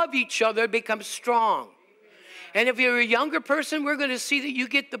going to love each other and become strong. And if you're a younger person, we're going to see that you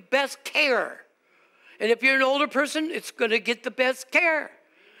get the best care. And if you're an older person, it's going to get the best care.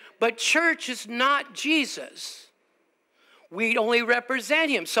 But church is not Jesus. We only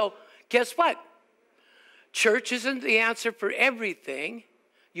represent him. So guess what? Church isn't the answer for everything.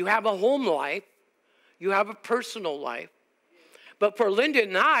 You have a home life. You have a personal life. But for Linda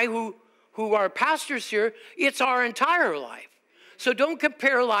and I, who are pastors here, it's our entire life. So don't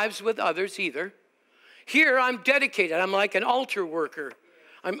compare lives with others either. Here, I'm dedicated. I'm like an altar worker.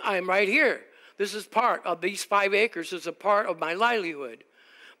 I'm right here. This is part of these 5 acres is a part of my livelihood.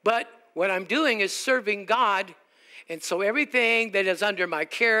 But what I'm doing is serving God. And so everything that is under my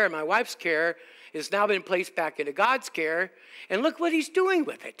care and my wife's care has now been placed back into God's care. And look what he's doing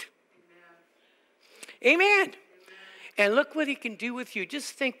with it. Amen. Amen. And look what he can do with you.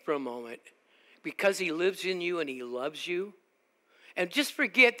 Just think for a moment. Because he lives in you and he loves you. And just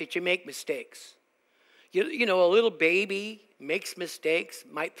forget that you make mistakes. You know, a little baby makes mistakes,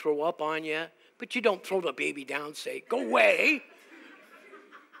 might throw up on you. But you don't throw the baby down, say, go away.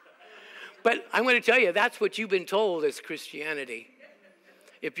 But I'm going to tell you, that's what you've been told as Christianity.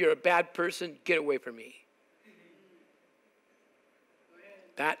 If you're a bad person, get away from me.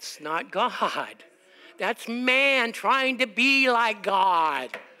 That's not God. That's man trying to be like God.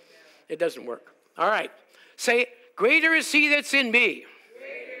 It doesn't work. All right. Say, greater is he that's in me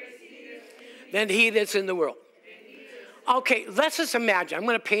than he that's in the world. Okay, let's just imagine. I'm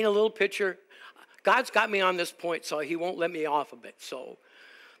going to paint a little picture. God's got me on this point, so he won't let me off of it. So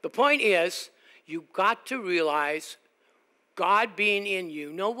the point is, you've got to realize God being in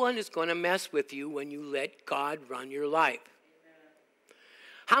you, no one is going to mess with you when you let God run your life.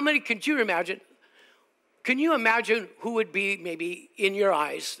 How many could you imagine? Can you imagine who would be, maybe in your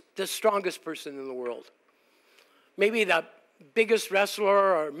eyes, the strongest person in the world? Maybe the biggest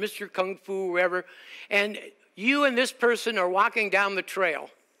wrestler or Mr. Kung Fu, whoever. And you and this person are walking down the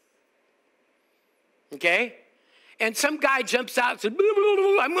trail. Okay? And some guy jumps out and says, blah, blah,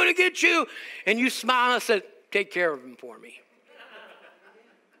 blah, I'm going to get you. And you smile and say, take care of him for me.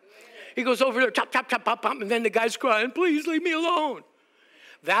 He goes over there, chop, chop, chop, pop, pop. And then the guy's crying, please leave me alone.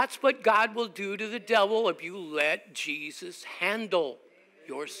 That's what God will do to the devil if you let Jesus handle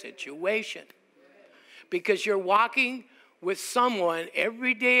your situation. Because you're walking with someone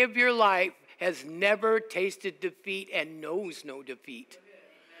every day of your life has never tasted defeat and knows no defeat.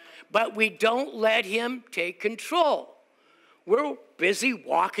 But we don't let him take control. We're busy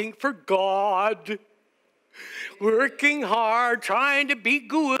walking for God, working hard, trying to be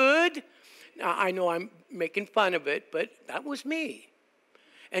good. Now, I know I'm making fun of it, but that was me.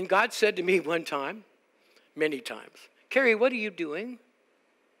 And God said to me one time, many times, Kerry, what are you doing?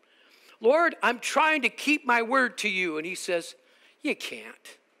 Lord, I'm trying to keep my word to you. And he says, you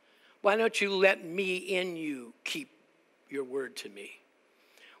can't. Why don't you let me in you keep your word to me?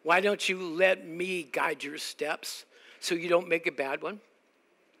 Why don't you let me guide your steps so you don't make a bad one?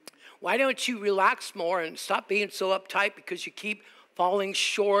 Why don't you relax more and stop being so uptight because you keep falling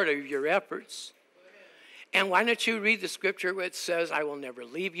short of your efforts? And why don't you read the scripture where it says, I will never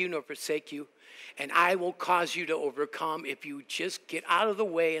leave you nor forsake you, and I will cause you to overcome if you just get out of the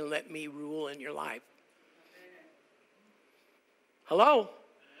way and let me rule in your life. Hello?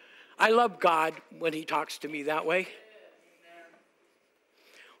 I love God when he talks to me that way.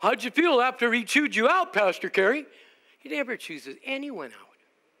 How'd you feel after he chewed you out, Pastor Kerry? He never chooses anyone out.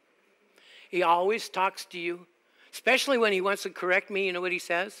 He always talks to you, especially when he wants to correct me. You know what he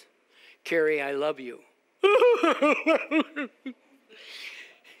says? Kerry, I love you.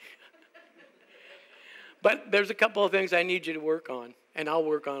 But there's a couple of things I need you to work on, and I'll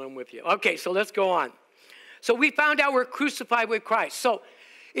work on them with you. Okay, so let's go on. So we found out we're crucified with Christ. So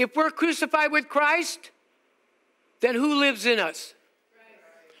if we're crucified with Christ, then who lives in us?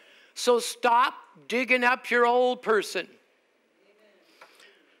 So stop digging up your old person.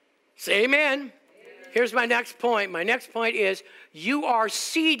 Say amen. Here's my next point. My next point is you are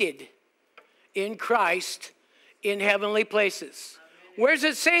seated in Christ in heavenly places. Where does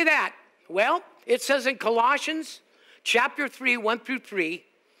it say that? Well, it says in Colossians chapter 3, 1 through 3,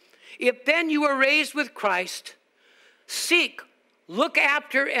 if then you were raised with Christ, seek, look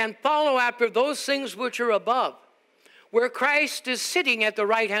after, and follow after those things which are above, where Christ is sitting at the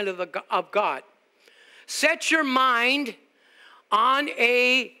right hand of God. Set your mind on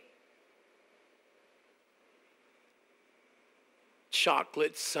a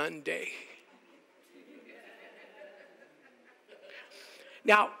chocolate sundae.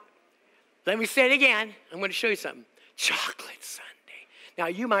 Now, let me say it again. I'm going to show you something. Chocolate sundae. Now,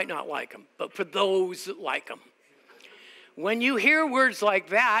 you might not like them, but for those that like them, when you hear words like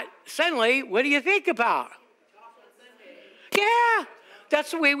that, suddenly, what do you think about? Yeah,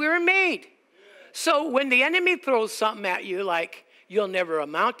 that's the way we were made. So when the enemy throws something at you like you'll never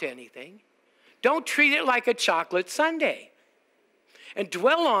amount to anything, don't treat it like a chocolate sundae and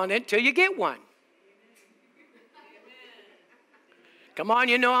dwell on it till you get one. Come on,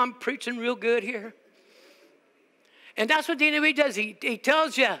 you know I'm preaching real good here. And that's what the enemy does. He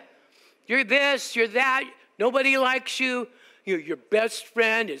tells you, you're this, you're that, nobody likes you, your best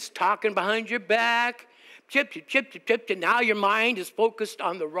friend is talking behind your back, chip, and now your mind is focused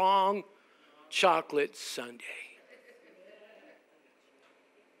on the wrong chocolate sundae.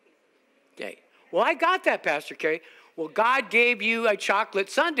 Okay. Well, I got that, Pastor Kerry. Well, God gave you a chocolate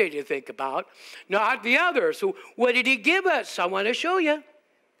sundae to think about, not the other. So what did he give us? I want to show you.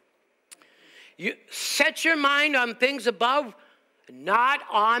 You set your mind on things above, not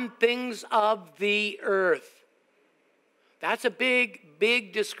on things of the earth. That's a big,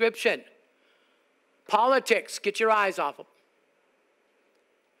 big description. Politics, get your eyes off them.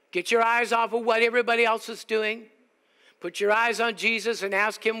 Get your eyes off of what everybody else is doing. Put your eyes on Jesus and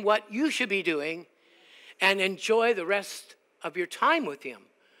ask him what you should be doing, and enjoy the rest of your time with him.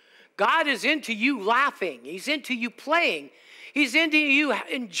 God is into you laughing. He's into you playing. He's into you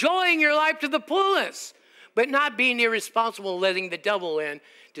enjoying your life to the fullest, but not being irresponsible, letting the devil in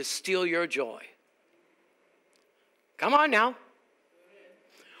to steal your joy. Come on now.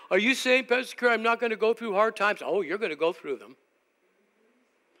 Are you saying, Pastor Kerr, I'm not going to go through hard times? Oh, you're going to go through them.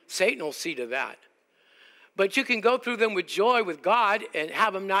 Satan will see to that. But you can go through them with joy with God and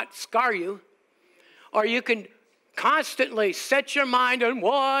have him not scar you. Or you can constantly set your mind on,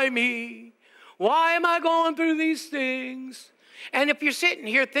 why me? Why am I going through these things? And if you're sitting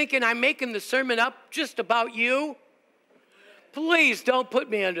here thinking I'm making the sermon up just about you, please don't put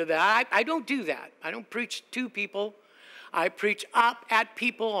me under that. I don't do that. I don't preach to people. I preach up at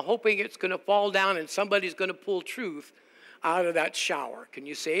people, hoping it's going to fall down and somebody's going to pull truth out of that shower. Can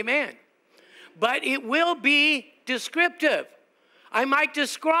you say amen? But it will be descriptive. I might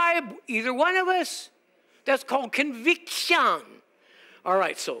describe either one of us. That's called conviction. All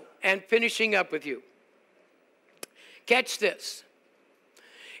right, so, and finishing up with you. Catch this.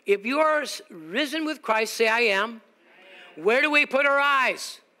 If you are risen with Christ, say, I am. Where do we put our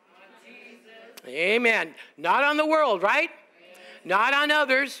eyes? On Jesus. Amen. Not on the world, right? Yes. Not on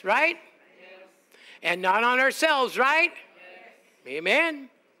others, right? Yes. And not on ourselves, right? Yes. Amen.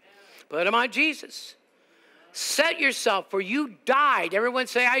 Yes. Put them on Jesus. Set yourself, for you died. Everyone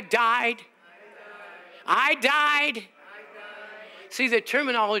say, I died. I died. See, the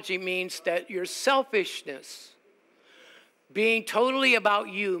terminology means that your selfishness, being totally about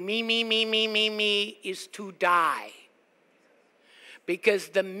you, me, is to die. Because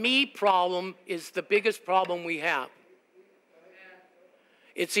the me problem is the biggest problem we have.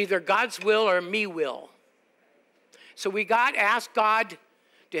 It's either God's will or me will. So we got to ask God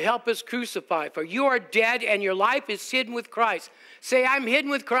to help us crucify. For you are dead and your life is hidden with Christ. Say, I'm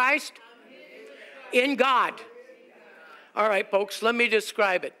hidden with Christ. In God. All right, folks, let me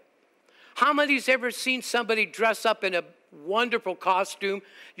describe it. How many's ever seen somebody dress up in a wonderful costume,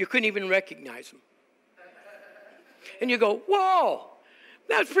 you couldn't even recognize them? And you go, whoa,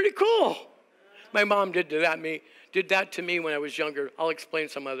 that's pretty cool. My mom did that to me when I was younger. I'll explain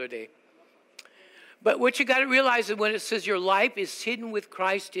some other day. But what you got to realize is when it says your life is hidden with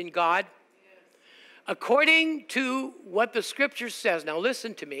Christ in God, according to what the scripture says, now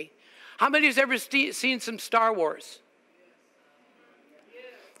listen to me, how many has ever seen some Star Wars?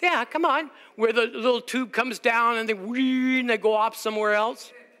 Yeah, come on, where the little tube comes down and they go off somewhere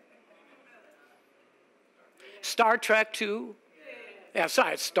else. Star Trek too. Yeah,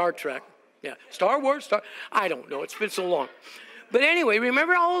 sorry, it's Star Trek. Yeah, Star Wars, I don't know, it's been so long. But anyway,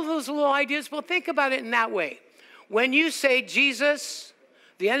 remember all of those little ideas? Well, think about it in that way. When you say, Jesus,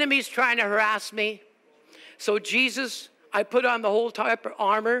 the enemy's trying to harass me, so Jesus, I put on the whole type of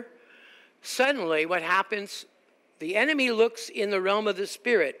armor, suddenly what happens, the enemy looks in the realm of the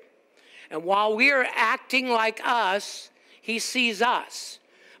spirit. And while we are acting like us, he sees us.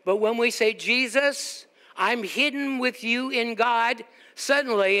 But when we say, Jesus, I'm hidden with you in God,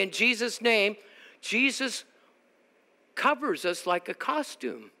 suddenly, in Jesus' name, Jesus covers us like a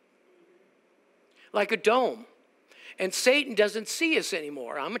costume, like a dome. And Satan doesn't see us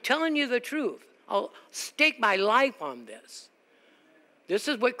anymore. I'm telling you the truth. I'll stake my life on this. This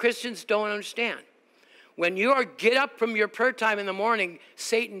is what Christians don't understand. When you get up from your prayer time in the morning,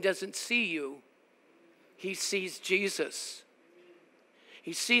 Satan doesn't see you. He sees Jesus.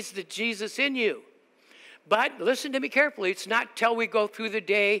 He sees the Jesus in you. But listen to me carefully. It's not till we go through the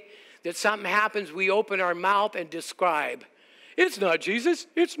day that something happens, we open our mouth and describe. It's not Jesus,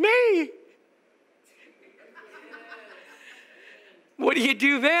 it's me. What do you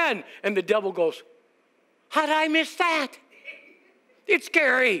do then? And the devil goes, how did I miss that? It's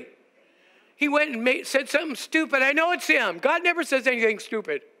Kerry. He went and said something stupid. I know it's him. God never says anything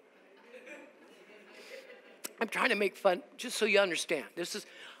stupid. I'm trying to make fun, just so you understand.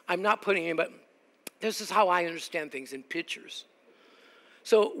 I'm not putting in, but this is how I understand things in pictures.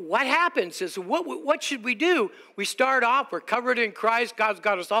 So what happens is, what should we do? We start off, we're covered in Christ, God's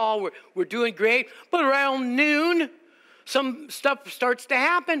got us all, we're doing great. But around noon, some stuff starts to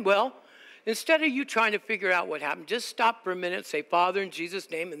happen. Well, instead of you trying to figure out what happened, just stop for a minute, say, Father, in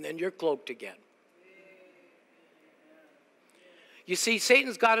Jesus' name, and then you're cloaked again. You see,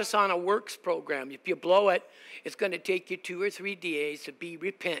 Satan's got us on a works program. If you blow it, it's going to take you 2 or 3 days to be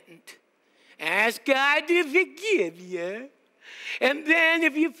repentant. Ask God to forgive you. And then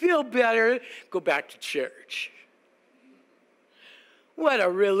if you feel better, go back to church. What a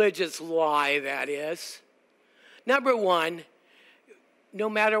religious lie that is. Number one, no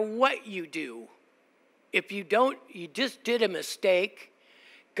matter what you do, if you just did a mistake,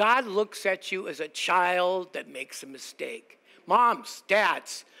 God looks at you as a child that makes a mistake. Moms,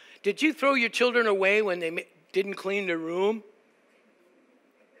 dads, did you throw your children away when they didn't clean their room?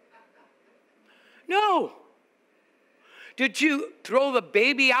 No. Did you throw the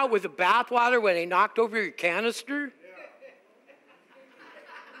baby out with the bathwater when they knocked over your canister?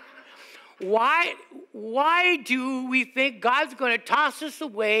 Why do we think God's going to toss us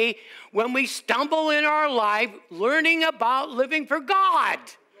away when we stumble in our life learning about living for God?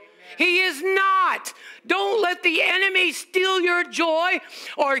 He is not. Don't let the enemy steal your joy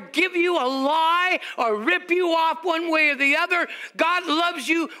or give you a lie or rip you off one way or the other. God loves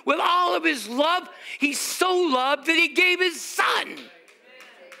you with all of his love. He's so loved that he gave his son.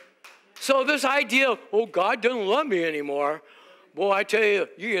 So this idea, oh, God doesn't love me anymore. Boy, I tell you,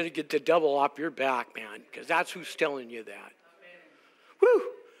 you're going to get the devil off your back, man, because that's who's telling you that.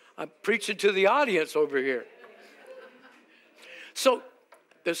 Whew, I'm preaching to the audience over here. So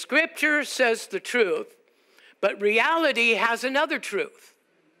the scripture says the truth, but reality has another truth.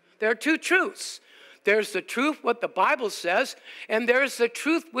 There are two truths. There's the truth, what the Bible says, and there's the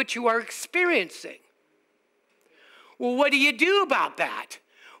truth which you are experiencing. Well, what do you do about that?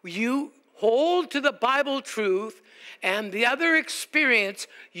 You hold to the Bible truth, and the other experience,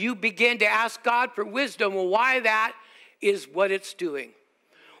 you begin to ask God for wisdom. Well, why that is what it's doing.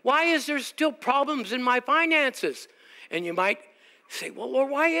 Why is there still problems in my finances? And you might say, well, Lord,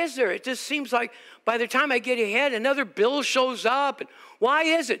 why is there? It just seems like by the time I get ahead, another bill shows up. And why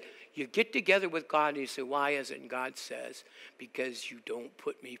is it? You get together with God and you say, why is it? And God says, because you don't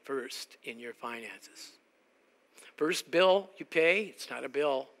put me first in your finances. First bill you pay, it's not a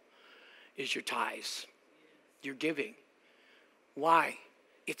bill, is your tithes, your giving. Why?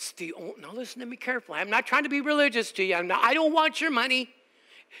 It's the only, now listen to me carefully. I'm not trying to be religious to you. I don't want your money.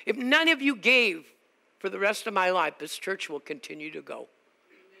 If none of you gave for the rest of my life, this church will continue to go.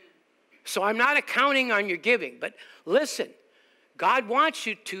 So I'm not accounting on your giving, but listen, God wants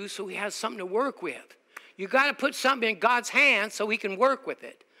you to, so he has something to work with. You got to put something in God's hands so he can work with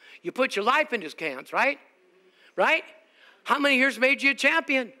it. You put your life in his hands, right? Right? How many years made you a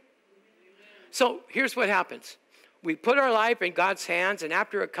champion? So here's what happens. We put our life in God's hands, and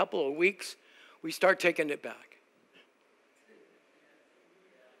after a couple of weeks, we start taking it back.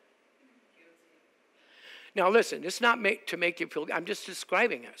 Now listen, it's not to make you feel, I'm just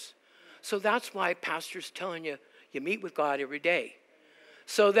describing us. So that's why pastor's telling you, you meet with God every day.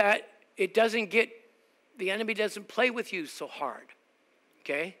 So that it doesn't get, the enemy doesn't play with you so hard.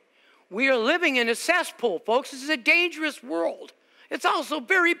 Okay? We are living in a cesspool, folks. This is a dangerous world. It's also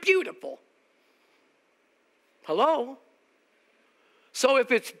very beautiful. Hello? So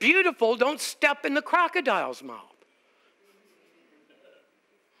if it's beautiful, don't step in the crocodile's mouth.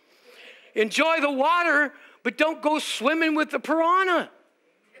 Enjoy the water, but don't go swimming with the piranha.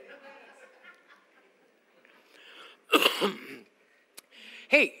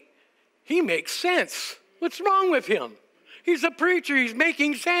 Hey, he makes sense. What's wrong with him? He's a preacher. He's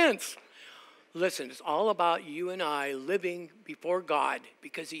making sense. Listen, it's all about you and I living before God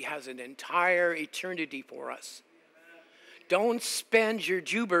because he has an entire eternity for us. Don't spend your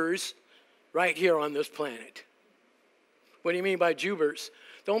jubers right here on this planet. What do you mean by jubers?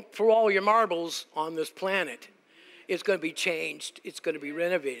 Don't throw all your marbles on this planet. It's going to be changed. It's going to be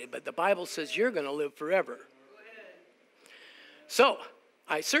renovated. But the Bible says you're going to live forever. So,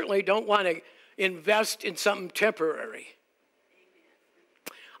 I certainly don't want to invest in something temporary.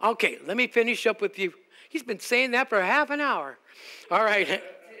 Okay, let me finish up with you. He's been saying that for half an hour. All right,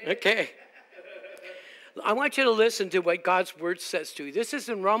 okay. I want you to listen to what God's word says to you. This is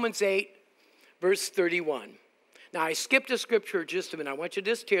in Romans 8, verse 31. Now, I skipped a scripture just a minute. I want you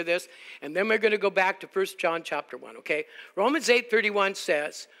to just hear this, and then we're going to go back to 1 John chapter 1, okay? Romans 8:31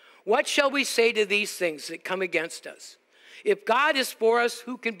 says, what shall we say to these things that come against us? If God is for us,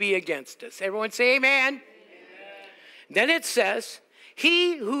 who can be against us? Everyone say amen. Amen. Then it says,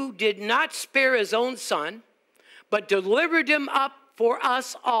 he who did not spare his own son, but delivered him up for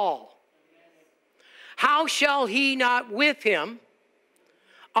us all, how shall he not with him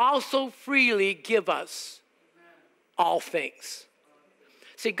also freely give us all things?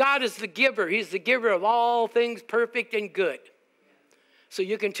 See, God is the giver. He's the giver of all things perfect and good. So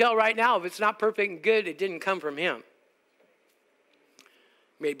you can tell right now if it's not perfect and good, it didn't come from him.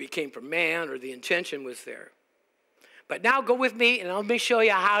 Maybe it came from man or the intention was there. But now go with me and let me show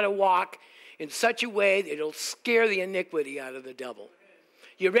you how to walk in such a way that it'll scare the iniquity out of the devil.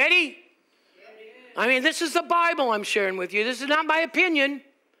 You ready? I mean, this is the Bible I'm sharing with you. This is not my opinion.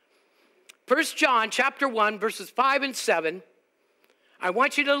 1 John chapter 1, verses 5 and 7. I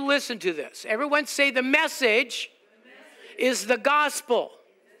want you to listen to this. Everyone say the message is the gospel.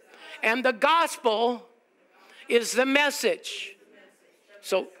 And the gospel is the message.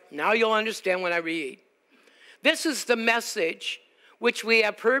 So now you'll understand when I read. This is the message which we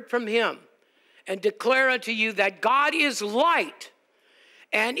have heard from him and declare unto you that God is light,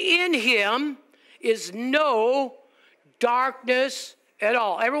 and in him is no darkness at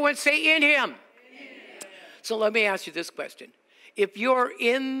all. Everyone say in him. So let me ask you this question. If you're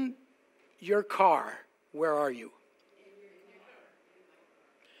in your car, where are you?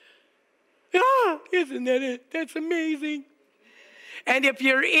 Ah, isn't that it? That's amazing. And if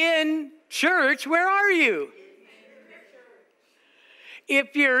you're in church, where are you?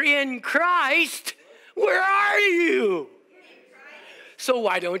 If you're in Christ, where are you? So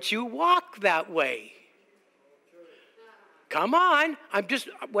why don't you walk that way? Come on.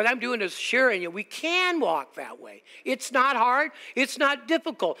 What I'm doing is sharing you. We can walk that way. It's not hard. It's not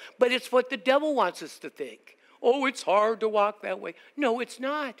difficult. But it's what the devil wants us to think. Oh, it's hard to walk that way. No, it's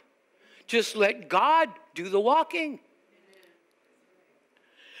not. Just let God do the walking.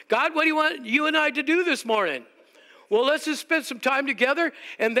 God, what do you want you and I to do this morning? Well, let's just spend some time together,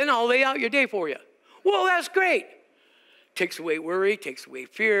 and then I'll lay out your day for you. Well, that's great. Takes away worry, takes away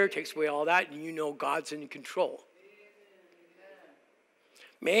fear, takes away all that, and you know God's in control.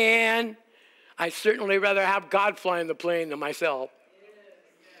 Man, I'd certainly rather have God flying the plane than myself.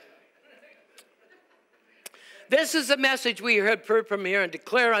 This is the message we have heard from here and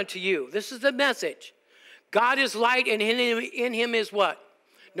declare unto you. This is the message. God is light, and in him is what?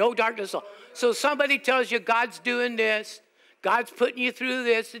 No darkness at all. So somebody tells you God's doing this, God's putting you through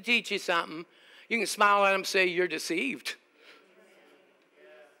this to teach you something. You can smile at them and say, you're deceived.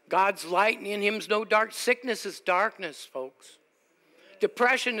 God's light, and in him's no dark. Sickness is darkness, folks.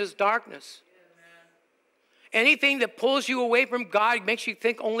 Depression is darkness. Anything that pulls you away from God, makes you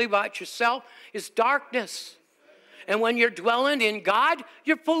think only about yourself, is darkness. And when you're dwelling in God,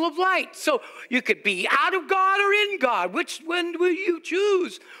 you're full of light. So you could be out of God or in God. Which one will you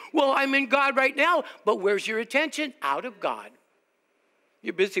choose? Well, I'm in God right now, but where's your attention? Out of God.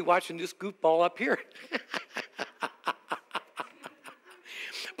 You're busy watching this goofball up here.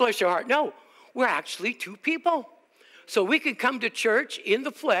 Bless your heart. No, we're actually two people. So we can come to church in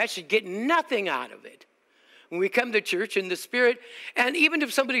the flesh and get nothing out of it. When we come to church in the spirit, and even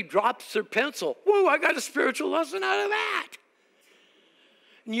if somebody drops their pencil, whoa, I got a spiritual lesson out of that.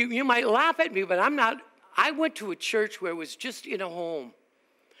 You might laugh at me, but I'm not. I went to a church where it was just in a home.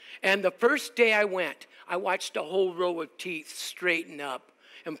 And the first day I went, I watched a whole row of teeth straighten up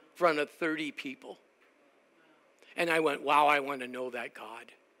in front of 30 people. And I went, wow, I want to know that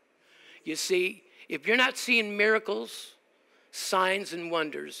God. You see, if you're not seeing miracles, signs, and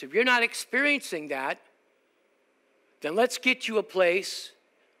wonders, if you're not experiencing that, then let's get you a place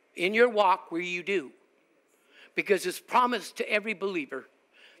in your walk where you do. Because it's promised to every believer,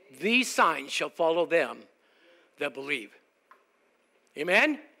 these signs shall follow them that believe.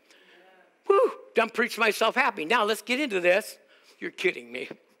 Amen? Whew, done preached myself happy. Now let's get into this. You're kidding me.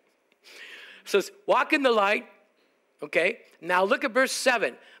 So it's walk in the light. Okay, now look at verse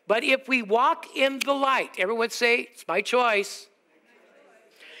 7. But if we walk in the light, everyone say, it's my choice.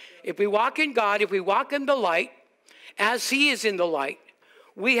 If we walk in God, if we walk in the light, as he is in the light,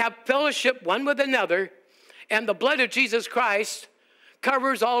 we have fellowship one with another, and the blood of Jesus Christ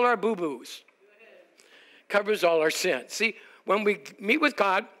covers all our boo-boos, covers all our sins. See, when we meet with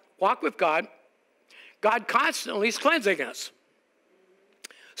God, walk with God, God constantly is cleansing us.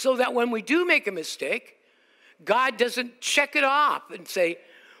 So that when we do make a mistake, God doesn't check it off and say,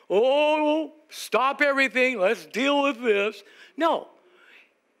 oh, stop everything, let's deal with this. No,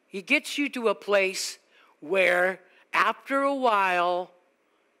 he gets you to a place where after a while,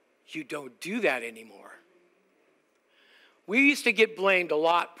 you don't do that anymore. We used to get blamed a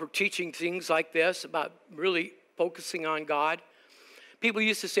lot for teaching things like this, about really focusing on God. People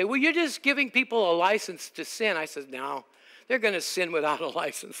used to say, well, you're just giving people a license to sin. I said, no, they're going to sin without a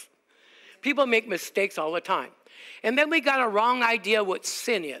license. People make mistakes all the time. And then we got a wrong idea what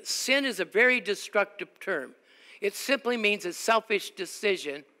sin is. Sin is a very destructive term. It simply means a selfish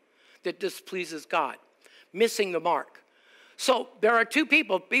decision that displeases God, missing the mark. So there are two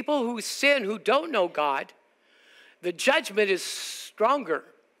people who sin, who don't know God. The judgment is stronger.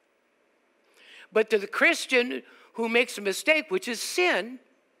 But to the Christian who makes a mistake, which is sin,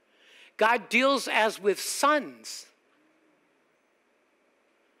 God deals as with sons.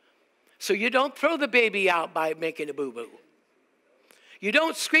 So you don't throw the baby out by making a boo-boo. You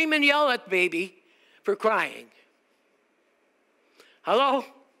don't scream and yell at the baby for crying. Hello? Amen.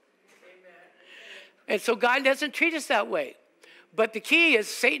 And so God doesn't treat us that way. But the key is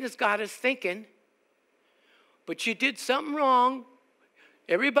Satan has got us thinking, but you did something wrong.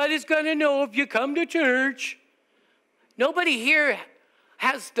 Everybody's going to know if you come to church. Nobody here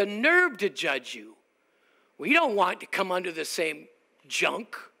has the nerve to judge you. We don't want to come under the same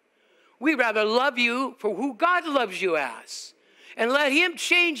junk. We'd rather love you for who God loves you as and let him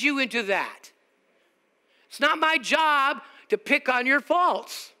change you into that. It's not my job to pick on your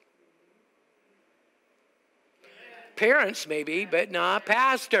faults. Parents maybe, but not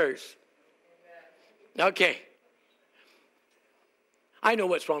pastors. Okay. I know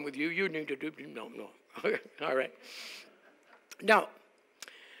what's wrong with you. You need to do, no. All right. Now,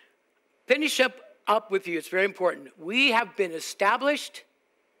 finish up with you. It's very important. We have been established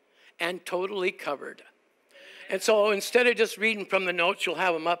and totally covered. And so instead of just reading from the notes, you'll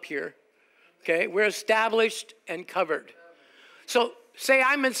have them up here. Okay, we're established and covered. So say,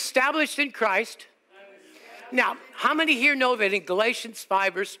 I'm established in Christ. Now, how many here know that in Galatians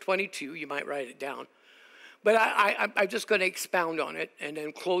 5, verse 22, you might write it down, but I'm just going to expound on it and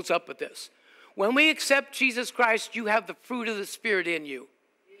then close up with this. When we accept Jesus Christ, you have the fruit of the Spirit in you.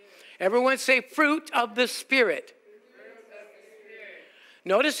 Everyone say, fruit of the Spirit.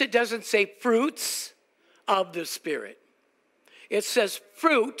 Notice it doesn't say fruits of the Spirit. It says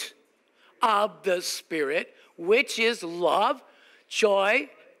fruit of the Spirit, which is love, joy,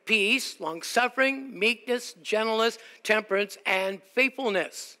 peace, long-suffering, meekness, gentleness, temperance, and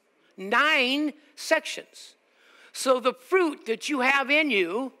faithfulness. 9 sections. So the fruit that you have in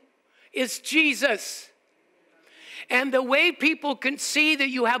you is Jesus. And the way people can see that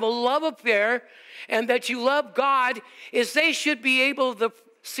you have a love affair and that you love God is they should be able to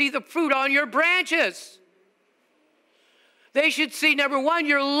see the fruit on your branches. They should see, number one,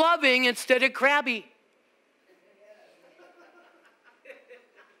 you're loving instead of crabby.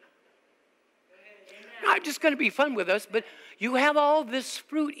 I'm just going to be fun with us, but you have all this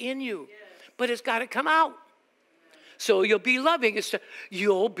fruit in you, but it's got to come out. So you'll be loving.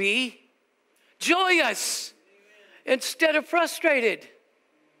 You'll be joyous instead of frustrated.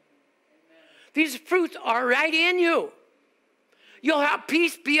 These fruits are right in you. You'll have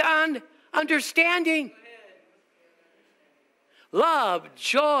peace beyond understanding. Love,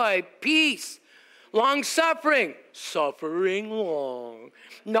 joy, peace, long-suffering. Suffering long.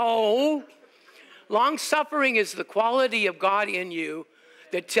 No. Long-suffering is the quality of God in you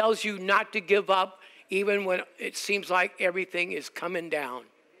that tells you not to give up even when it seems like everything is coming down. Amen.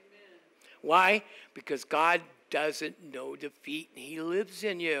 Why? Because God doesn't know defeat, and he lives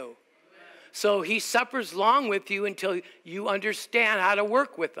in you. Amen. So he suffers long with you until you understand how to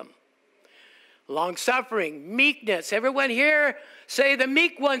work with him. Long-suffering, meekness. Everyone here say, the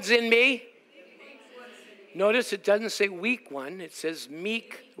meek one's in me. Notice it doesn't say weak one. It says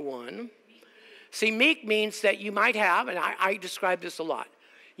meek one. See, meek means that you might have, and I describe this a lot,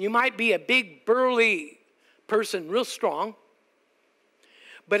 you might be a big, burly person, real strong,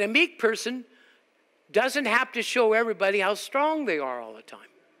 but a meek person doesn't have to show everybody how strong they are all the time.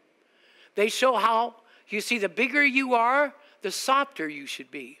 They show how, you see, the bigger you are, the softer you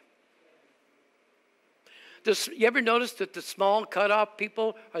should be. You ever notice that the small, cut-off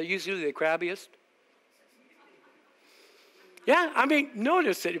people are usually the crabbiest? Yeah, I mean,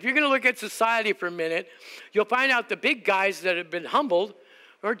 notice it. If you're going to look at society for a minute, you'll find out the big guys that have been humbled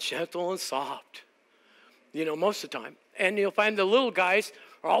are gentle and soft, most of the time. And you'll find the little guys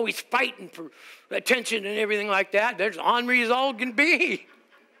are always fighting for attention and everything like that. They're as ornery as all can be.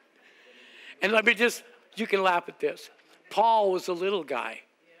 And you can laugh at this. Paul was a little guy.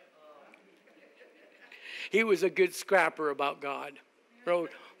 He was a good scrapper about God.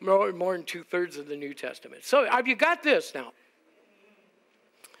 Wrote more than 2/3 of the New Testament. So have you got this now?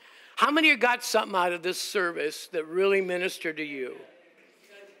 How many of you got something out of this service that really ministered to you?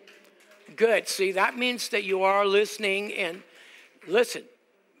 Good. See, that means that you are listening. And listen,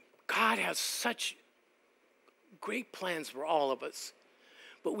 God has such great plans for all of us.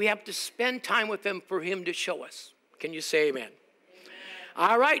 But we have to spend time with him for him to show us. Can you say amen? Amen.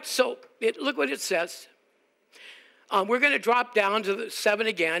 All right, so look what it says. We're going to drop down to 7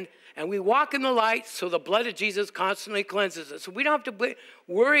 again. And we walk in the light, so the blood of Jesus constantly cleanses us. So we don't have to be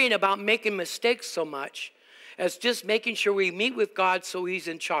worrying about making mistakes so much as just making sure we meet with God so he's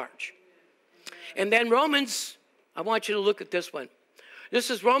in charge. And then Romans, I want you to look at this one. This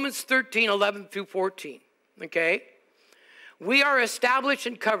is Romans 13:11-14, okay? We are established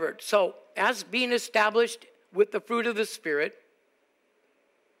and covered. So as being established with the fruit of the Spirit,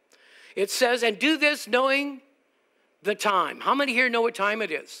 it says, and do this knowing the time. How many here know what time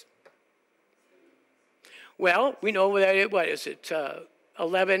it is? Well, we know that what is it,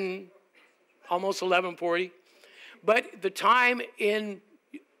 11, almost 11:40. But the time in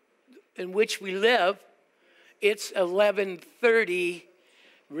which we live, it's 11:30,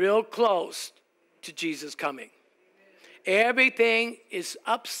 real close to Jesus coming. Everything is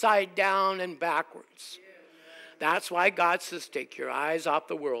upside down and backwards. That's why God says, take your eyes off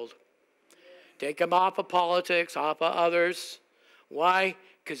the world. Take them off of politics, off of others. Why?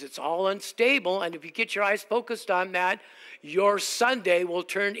 Because it's all unstable, and if you get your eyes focused on that, your Sunday will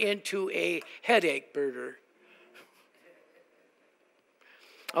turn into a headache burger.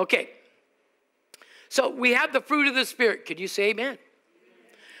 Okay. So we have the fruit of the Spirit. Could you say amen?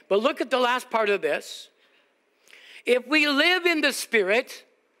 But look at the last part of this. If we live in the Spirit,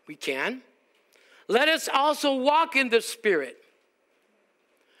 we can. Let us also walk in the Spirit.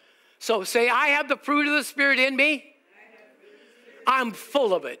 So say, I have the fruit of the Spirit in me. I'm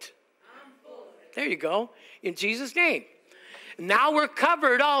full of it. There you go. In Jesus' name. Now we're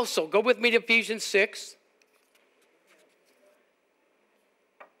covered also. Go with me to Ephesians 6.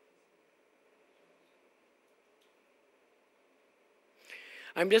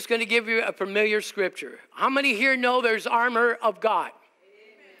 I'm just going to give you a familiar scripture. How many here know there's armor of God?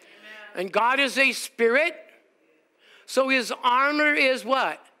 Amen. And God is a spirit. So his armor is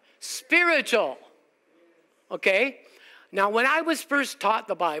what? Spiritual. Okay? Now, when I was first taught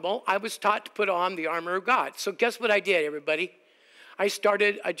the Bible, I was taught to put on the armor of God. So guess what I did, everybody? I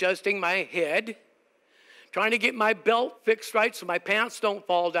started adjusting my head, trying to get my belt fixed right so my pants don't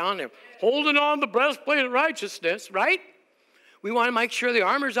fall down there. Holding on the breastplate of righteousness, right? We want to make sure the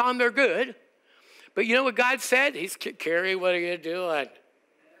armor's on there good. But you know what God said? He's, Kerry, what are you doing?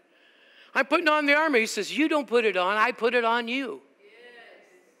 I'm putting on the armor. He says, you don't put it on. I put it on you.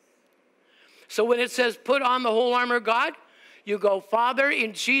 So when it says put on the whole armor of God, you go, Father,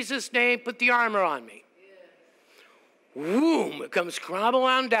 in Jesus' name, put the armor on me. Yes. Boom, it comes crumbling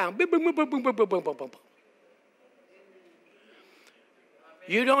on down. Boom, boom, boom, boom, boom, boom, boom, boom, boom.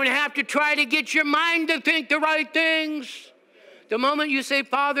 You don't have to try to get your mind to think the right things. The moment you say,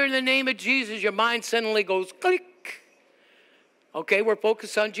 Father, in the name of Jesus, your mind suddenly goes click. Okay, we're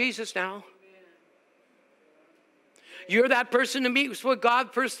focused on Jesus now. You're that person to meet with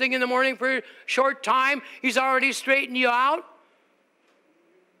God first thing in the morning for a short time. He's already straightened you out.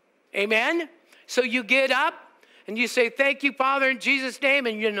 Amen? So you get up and you say, thank you, Father, in Jesus' name,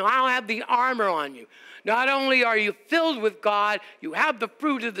 and you now have the armor on you. Not only are you filled with God, you have the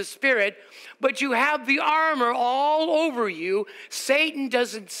fruit of the Spirit, but you have the armor all over you. Satan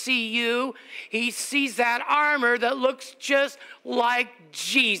doesn't see you. He sees that armor that looks just like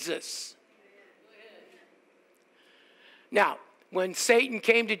Jesus. Now, when Satan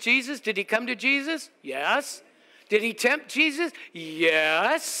came to Jesus, did he come to Jesus? Yes. Did he tempt Jesus?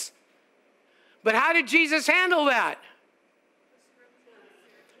 Yes. But how did Jesus handle that?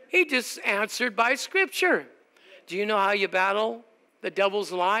 He just answered by Scripture. Do you know how you battle the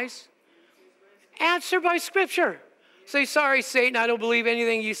devil's lies? Answer by Scripture. Say, sorry, Satan, I don't believe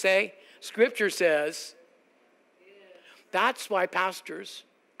anything you say. Scripture says. That's why pastors,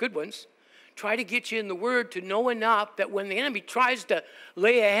 good ones, try to get you in the Word to know enough that when the enemy tries to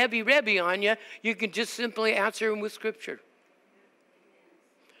lay a heavy rebbe on you, you can just simply answer him with Scripture.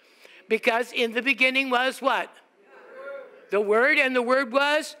 Because in the beginning was what? The Word, and the Word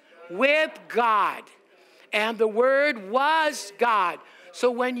was with God. And the Word was God.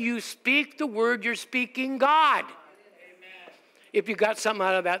 So when you speak the Word, you're speaking God. Amen. If you got something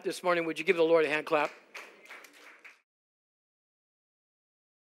out of that this morning, would you give the Lord a hand clap?